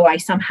 as though I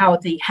somehow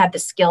had the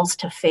skills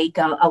to fake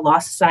a Law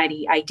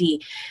Society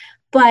ID.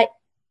 But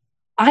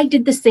I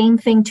did the same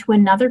thing to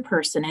another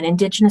person, an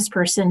Indigenous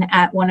person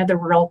at one of the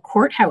rural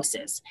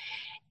courthouses.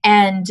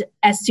 And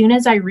as soon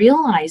as I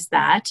realized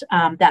that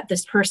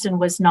this person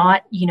was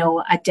not,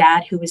 a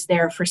dad who was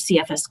there for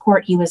CFS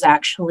court, he was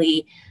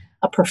actually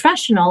a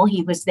professional.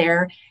 He was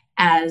there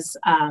as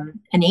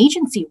an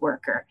agency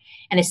worker.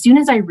 And as soon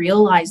as I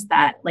realized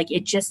that,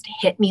 it just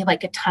hit me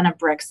like a ton of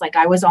bricks.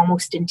 I was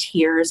almost in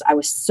tears. I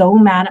was so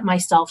mad at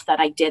myself that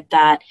I did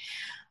that.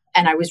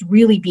 And I was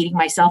really beating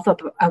myself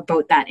up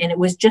about that. And it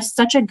was just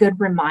such a good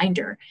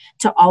reminder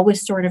to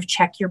always sort of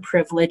check your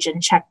privilege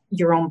and check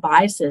your own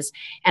biases.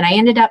 And I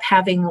ended up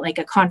having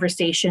a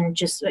conversation,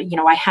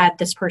 I had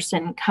this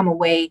person come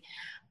away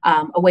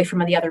from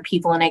the other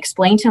people, and I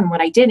explained to him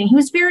what I did. And he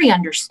was very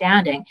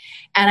understanding.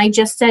 And I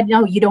just said,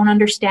 no, you don't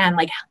understand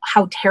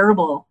how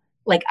terrible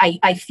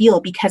I feel,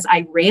 because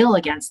I rail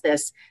against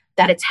this,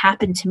 that it's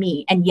happened to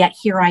me. And yet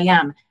here I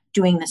am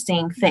doing the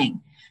same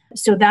thing.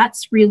 So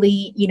that's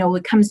really,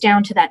 it comes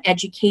down to that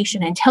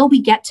education until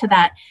we get to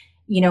that,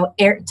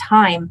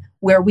 time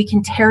where we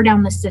can tear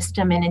down the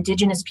system and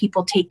Indigenous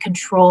people take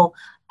control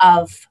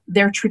of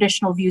their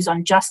traditional views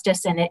on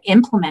justice and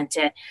implement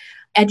it.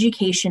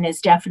 Education is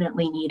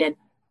definitely needed.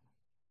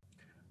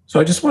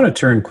 So I just want to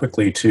turn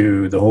quickly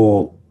to the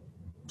whole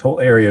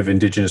area of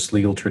Indigenous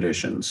legal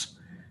traditions.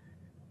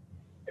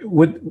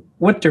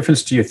 What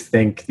difference do you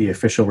think the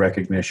official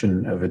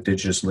recognition of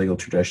Indigenous legal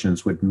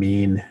traditions would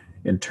mean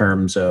in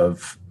terms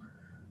of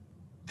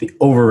the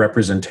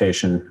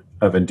overrepresentation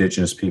of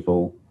Indigenous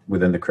people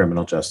within the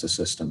criminal justice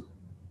system?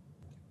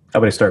 How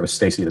about I start with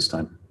Stacey this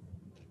time?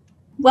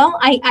 Well,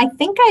 I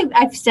think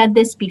I've said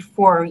this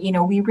before.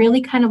 We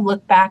really kind of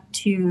look back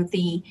to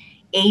the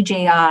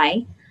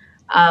AJI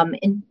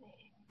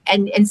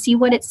and see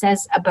what it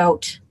says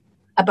about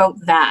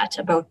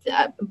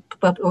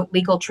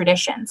legal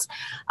traditions.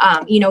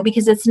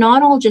 Because it's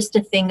not all just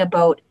a thing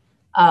about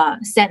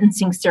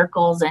sentencing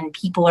circles and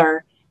people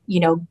are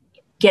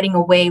getting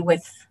away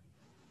with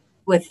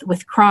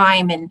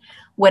crime and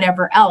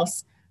whatever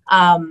else.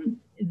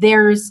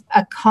 There's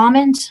a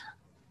comment,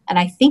 and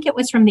I think it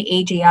was from the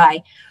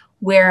AGI,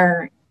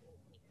 where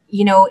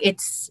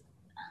it's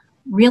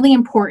really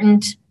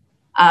important.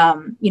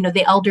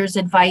 The elders'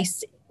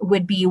 advice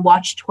would be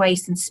watch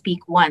twice and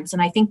speak once,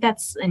 and I think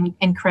that's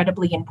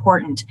incredibly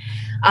important.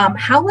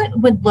 How it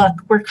would look,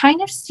 we're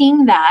kind of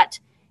seeing that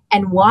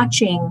and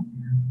watching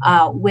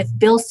with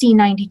Bill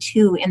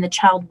C-92 in the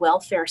child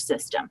welfare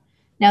system.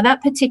 Now,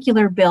 that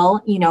particular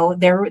bill,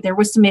 there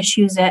was some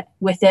issues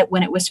with it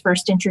when it was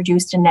first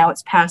introduced, and now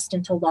it's passed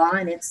into law,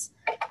 and it's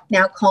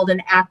now called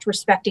an Act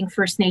Respecting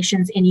First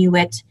Nations,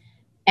 Inuit,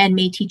 and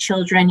Métis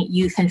Children,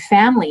 Youth, and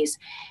Families.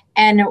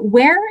 And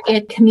where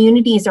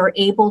communities are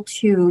able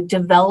to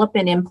develop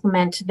and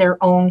implement their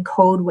own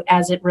code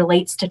as it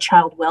relates to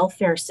child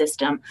welfare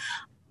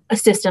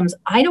systems,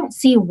 I don't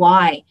see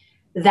why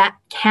that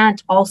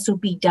can't also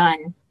be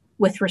done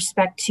with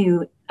respect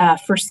to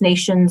First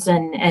Nations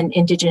and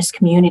Indigenous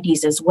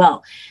communities as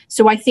well.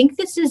 So I think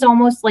this is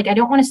almost I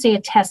don't want to say a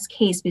test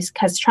case,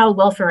 because child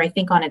welfare, I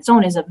think on its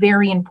own, is a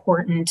very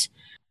important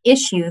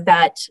issue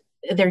that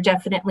there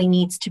definitely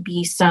needs to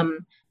be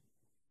some,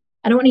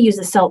 I don't want to use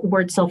the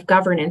word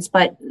self-governance,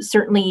 but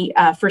certainly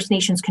First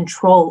Nations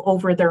control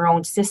over their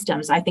own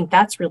systems. I think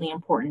that's really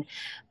important.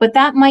 But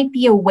that might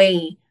be a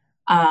way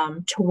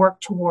to work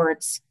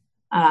towards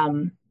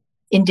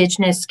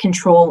Indigenous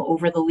control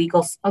over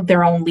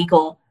their own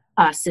legal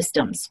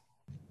systems.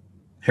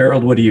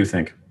 Harold, what do you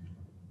think?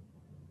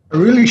 I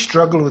really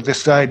struggle with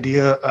this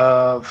idea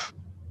of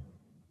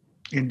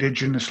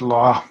Indigenous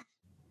law.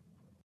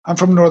 I'm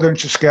from northern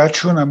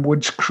Saskatchewan. I'm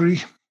Woods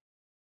Cree.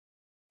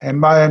 And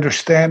my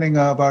understanding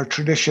of our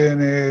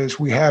tradition is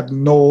we have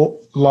no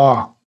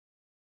law.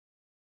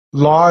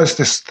 Law is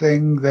this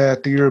thing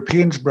that the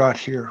Europeans brought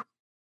here.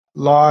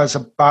 Law is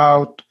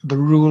about the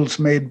rules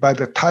made by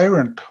the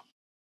tyrant.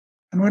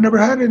 And we never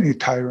had any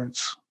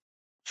tyrants.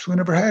 So we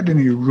never had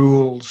any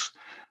rules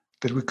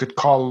that we could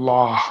call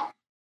law.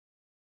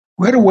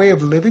 We had a way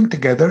of living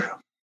together,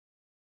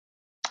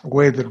 a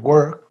way that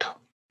worked.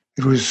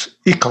 It was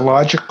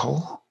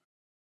ecological.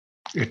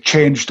 It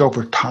changed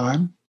over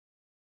time.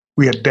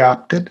 We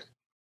adapted.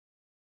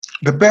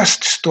 The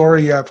best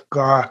story I've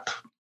got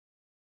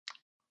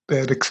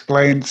that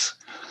explains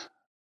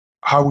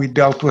how we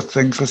dealt with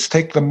things, let's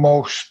take the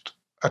most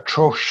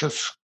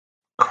atrocious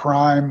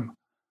crime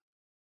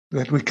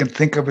that we can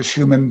think of as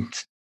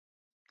humans,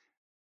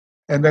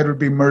 and that would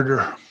be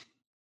murder.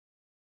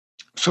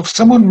 So if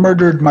someone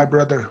murdered my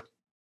brother,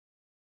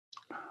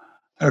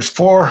 there's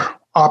 4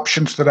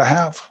 options that I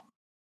have.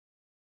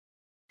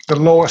 The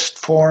lowest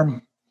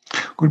form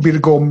would be to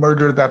go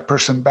murder that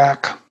person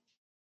back.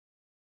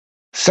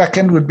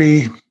 Second would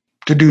be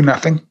to do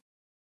nothing.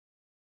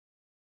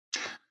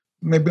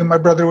 Maybe my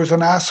brother was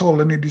an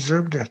asshole and he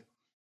deserved it.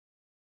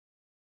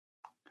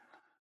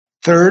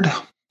 Third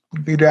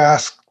would be to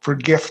ask for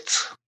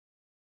gifts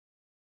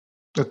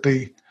that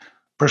the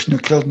person who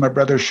killed my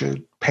brother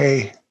should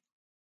pay.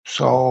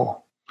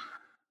 So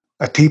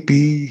a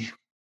teepee,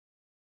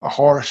 a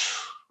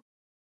horse,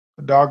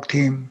 a dog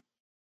team,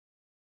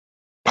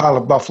 pile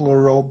of buffalo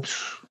robes.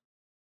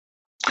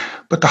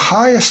 But the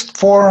highest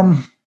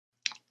form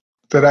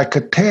that I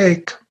could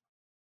take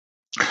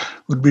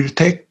would be to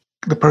take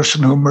the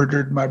person who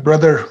murdered my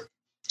brother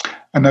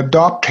and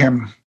adopt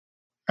him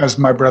as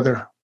my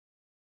brother.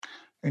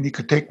 And he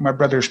could take my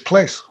brother's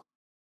place.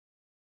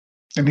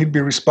 And he'd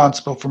be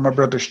responsible for my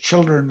brother's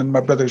children and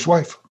my brother's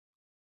wife.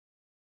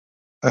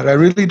 But I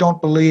really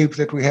don't believe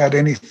that we had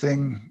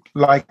anything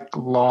like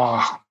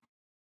law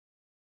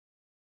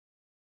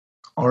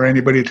or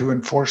anybody to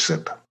enforce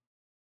it.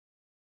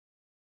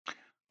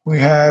 We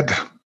had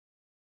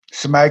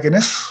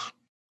Smaginus.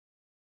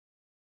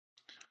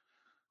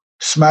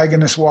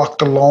 Smaginus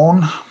walked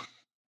alone,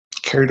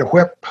 carried a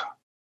whip,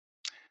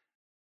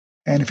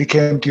 and if he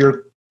came to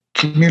your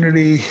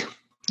community,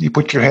 you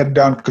put your head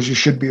down because you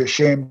should be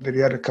ashamed that he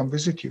had to come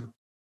visit you.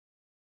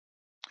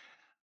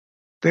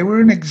 They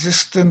were in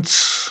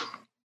existence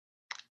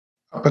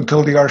up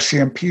until the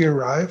RCMP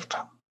arrived,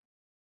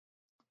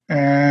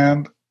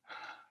 and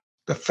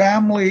the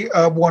family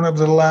of one of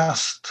the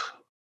last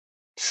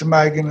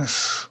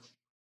Smaginus,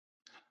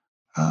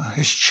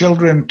 his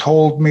children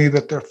told me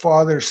that their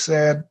father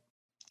said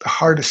the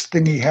hardest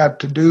thing he had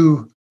to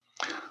do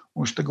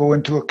was to go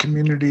into a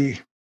community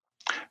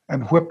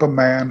and whip a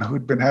man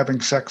who'd been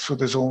having sex with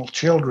his own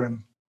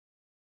children.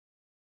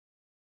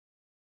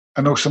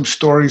 I know some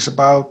stories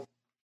about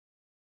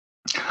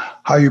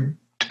how you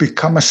to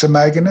become a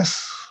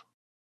Smaginus.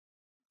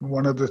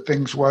 One of the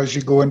things was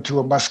you go into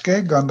a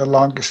muskeg on the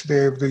longest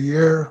day of the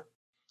year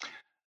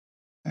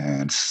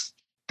and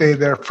stay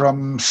there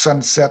from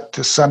sunset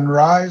to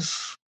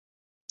sunrise,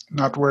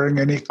 not wearing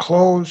any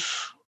clothes,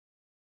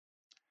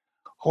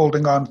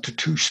 holding on to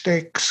 2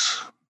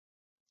 stakes.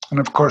 And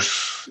of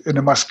course, in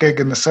a muskeg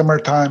in the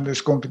summertime, there's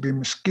going to be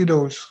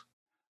mosquitoes,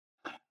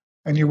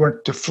 and you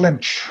weren't to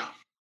flinch.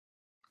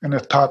 And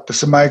it taught the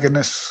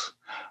Smaginus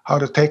how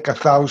to take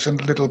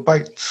 1,000 little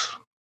bites.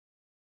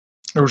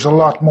 There was a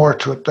lot more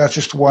to it. That's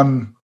just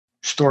one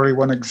story,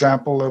 one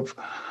example of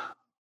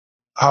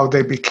how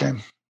they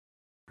became.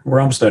 We're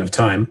almost out of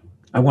time.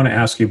 I want to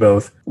ask you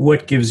both,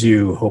 what gives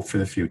you hope for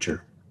the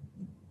future?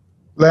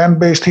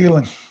 Land-based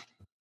healing.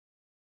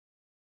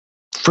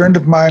 A friend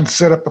of mine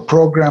set up a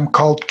program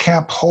called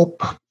Camp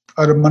Hope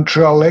out of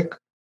Montreal Lake,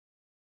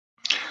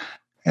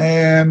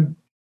 and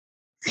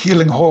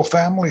healing whole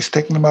families,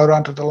 taking them out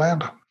onto the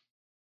land.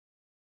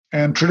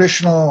 And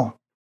traditional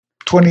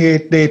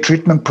 28-day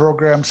treatment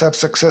programs have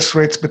success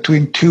rates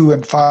between 2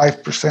 and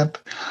 5%.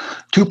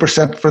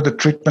 2% for the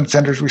treatment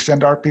centers we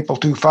send our people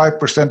to,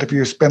 5% if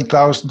you spend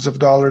thousands of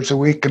dollars a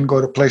week and go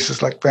to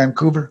places like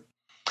Vancouver.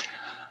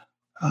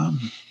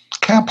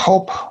 Camp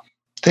Hope,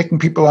 taking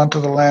people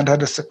onto the land,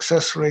 had a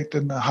success rate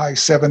in the high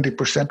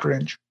 70%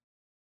 range.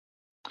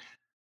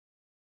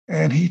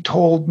 And he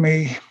told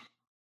me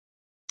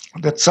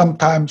that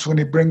sometimes when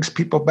he brings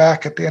people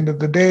back at the end of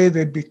the day,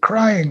 they'd be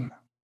crying.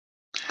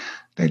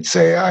 They'd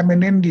say, I'm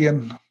an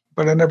Indian,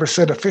 but I never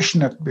set a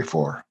fishnet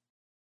before.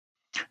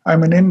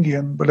 I'm an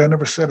Indian, but I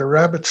never set a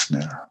rabbit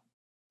snare.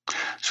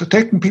 So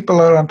taking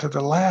people out onto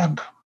the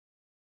land,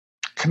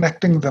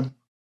 connecting them,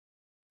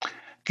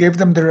 gave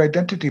them their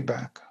identity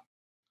back.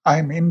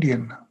 I'm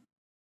Indian.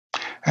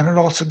 And it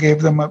also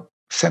gave them a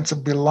sense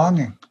of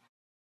belonging.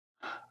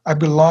 I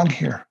belong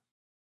here.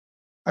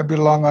 I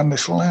belong on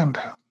this land.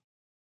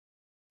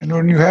 And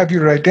when you have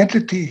your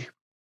identity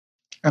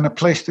and a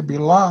place to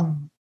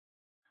belong,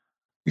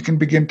 you can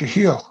begin to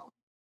heal.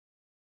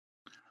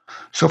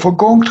 So if we're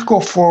going to go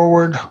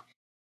forward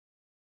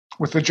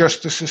with the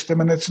justice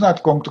system, and it's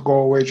not going to go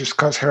away just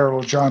because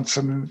Harold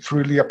Johnson is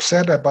really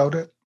upset about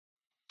it,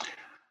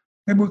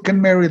 maybe we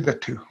can marry the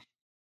two.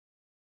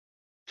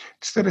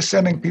 Instead of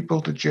sending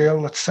people to jail,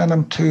 let's send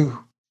them to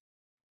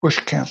bush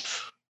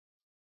camps.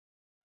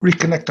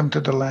 Reconnect them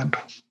to the land.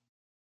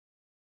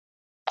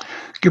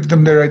 Give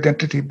them their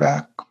identity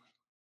back.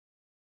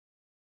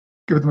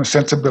 Give them a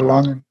sense of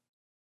belonging.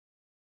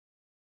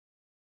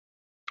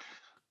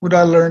 What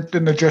I learned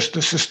in the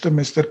justice system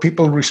is that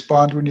people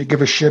respond when you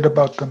give a shit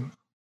about them.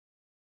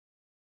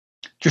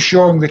 Just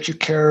showing that you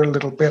care a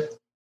little bit,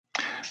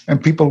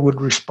 and people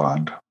would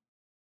respond.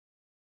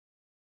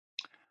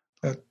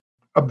 That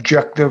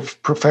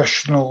objective,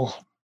 professional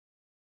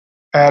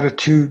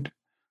attitude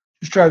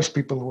just drives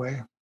people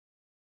away.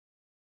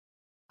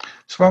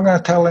 So if I'm going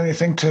to tell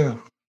anything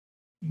to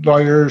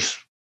lawyers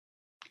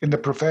in the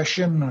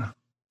profession,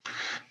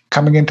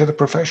 coming into the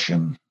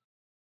profession,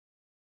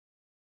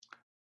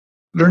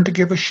 learn to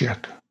give a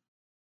shit.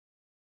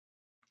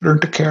 Learn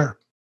to care.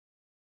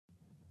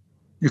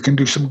 You can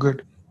do some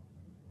good.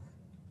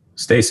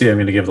 Stacey, I'm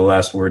going to give the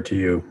last word to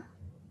you.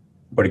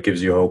 What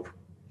gives you hope?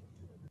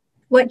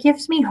 What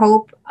gives me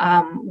hope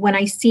when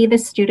I see the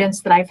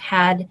students that I've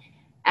had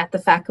at the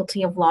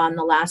Faculty of Law in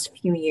the last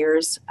few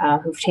years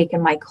who've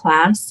taken my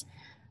class,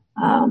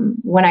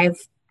 when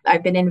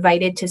I've been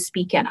invited to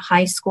speak at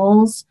high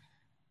schools.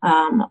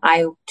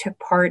 I took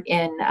part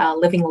in a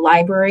living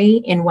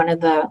library in one of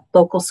the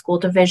local school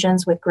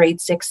divisions with grade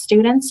 6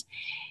 students.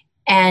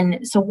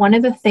 And so one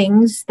of the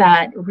things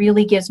that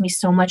really gives me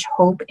so much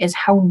hope is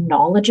how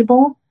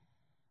knowledgeable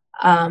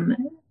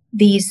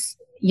these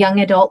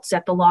young adults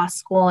at the law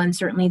school, and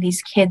certainly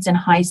these kids in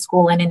high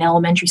school and in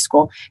elementary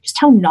school, just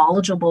how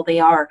knowledgeable they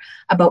are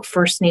about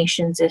First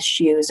Nations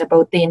issues,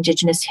 about the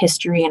Indigenous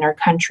history in our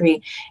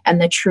country,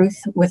 and the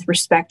truth with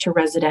respect to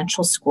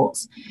residential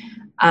schools.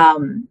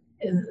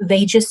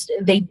 They just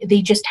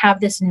have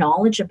this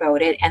knowledge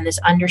about it and this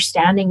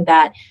understanding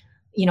that,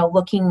 you know,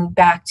 looking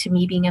back to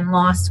me being in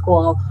law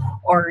school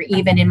or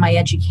even in my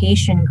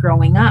education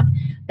growing up,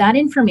 that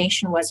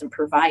information wasn't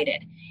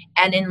provided.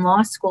 And in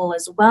law school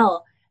as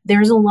well,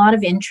 there's a lot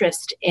of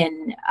interest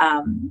in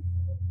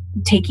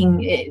taking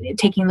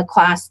the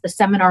class, the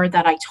seminar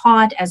that I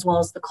taught, as well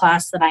as the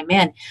class that I'm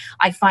in.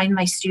 I find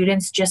my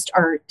students just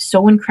are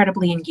so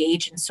incredibly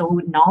engaged and so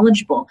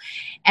knowledgeable.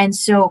 And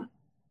so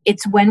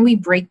it's when we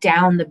break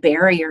down the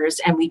barriers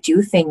and we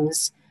do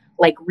things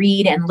like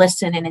read and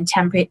listen and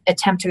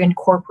attempt to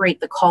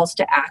incorporate the calls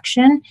to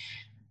action,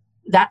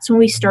 that's when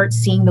we start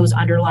seeing those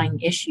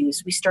underlying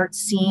issues. We start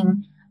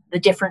seeing the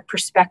different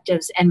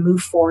perspectives and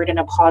move forward in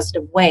a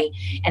positive way.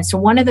 And so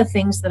one of the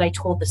things that I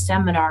told the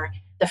seminar,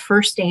 the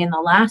first day and the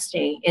last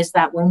day, is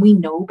that when we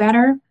know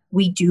better,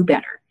 we do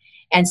better.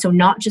 And so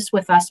not just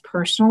with us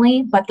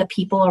personally, but the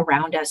people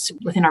around us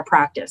within our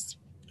practice.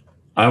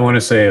 I want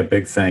to say a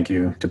big thank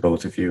you to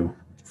both of you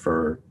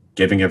for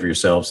giving of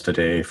yourselves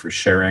today, for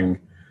sharing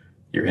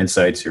your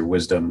insights, your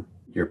wisdom,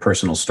 your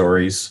personal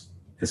stories.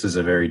 This is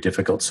a very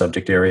difficult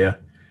subject area.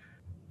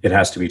 It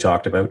has to be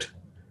talked about.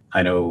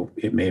 I know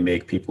it may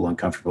make people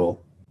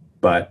uncomfortable,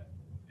 but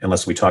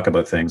unless we talk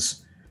about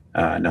things,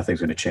 nothing's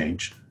going to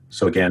change.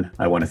 So again,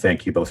 I want to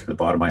thank you both from the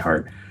bottom of my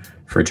heart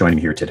for joining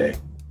me here today.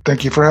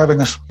 Thank you for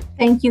having us.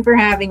 Thank you for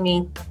having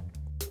me.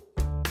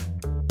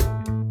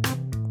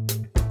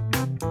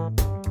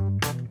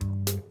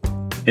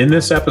 In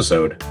this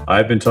episode,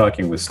 I've been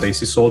talking with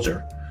Stacey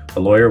Soldier, a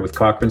lawyer with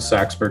Cochrane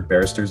Saxburg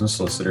Barristers and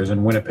Solicitors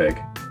in Winnipeg,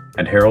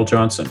 and Harold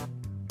Johnson,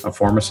 a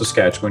former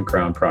Saskatchewan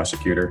Crown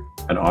prosecutor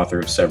and author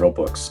of several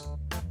books.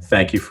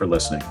 Thank you for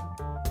listening.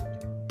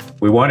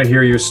 We want to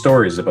hear your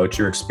stories about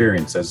your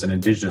experience as an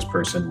Indigenous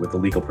person with the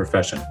legal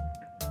profession,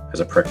 as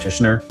a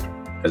practitioner,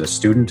 as a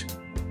student,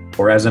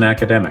 or as an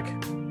academic.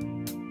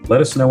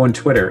 Let us know on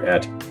Twitter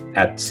at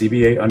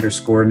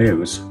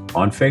CBA_news,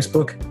 on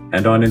Facebook,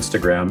 and on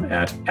Instagram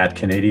at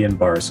Canadian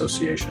Bar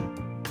Association.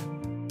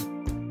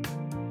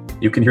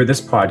 You can hear this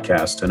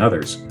podcast and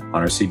others on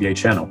our CBA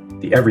channel,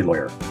 The Every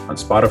Lawyer, on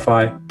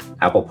Spotify,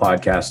 Apple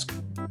Podcasts,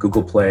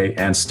 Google Play,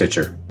 and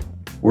Stitcher.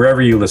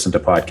 Wherever you listen to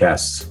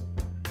podcasts,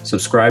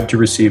 subscribe to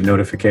receive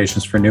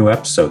notifications for new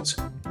episodes.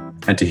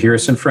 And to hear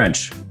us in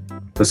French,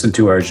 listen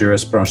to our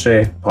Jurist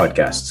Branché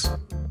podcasts.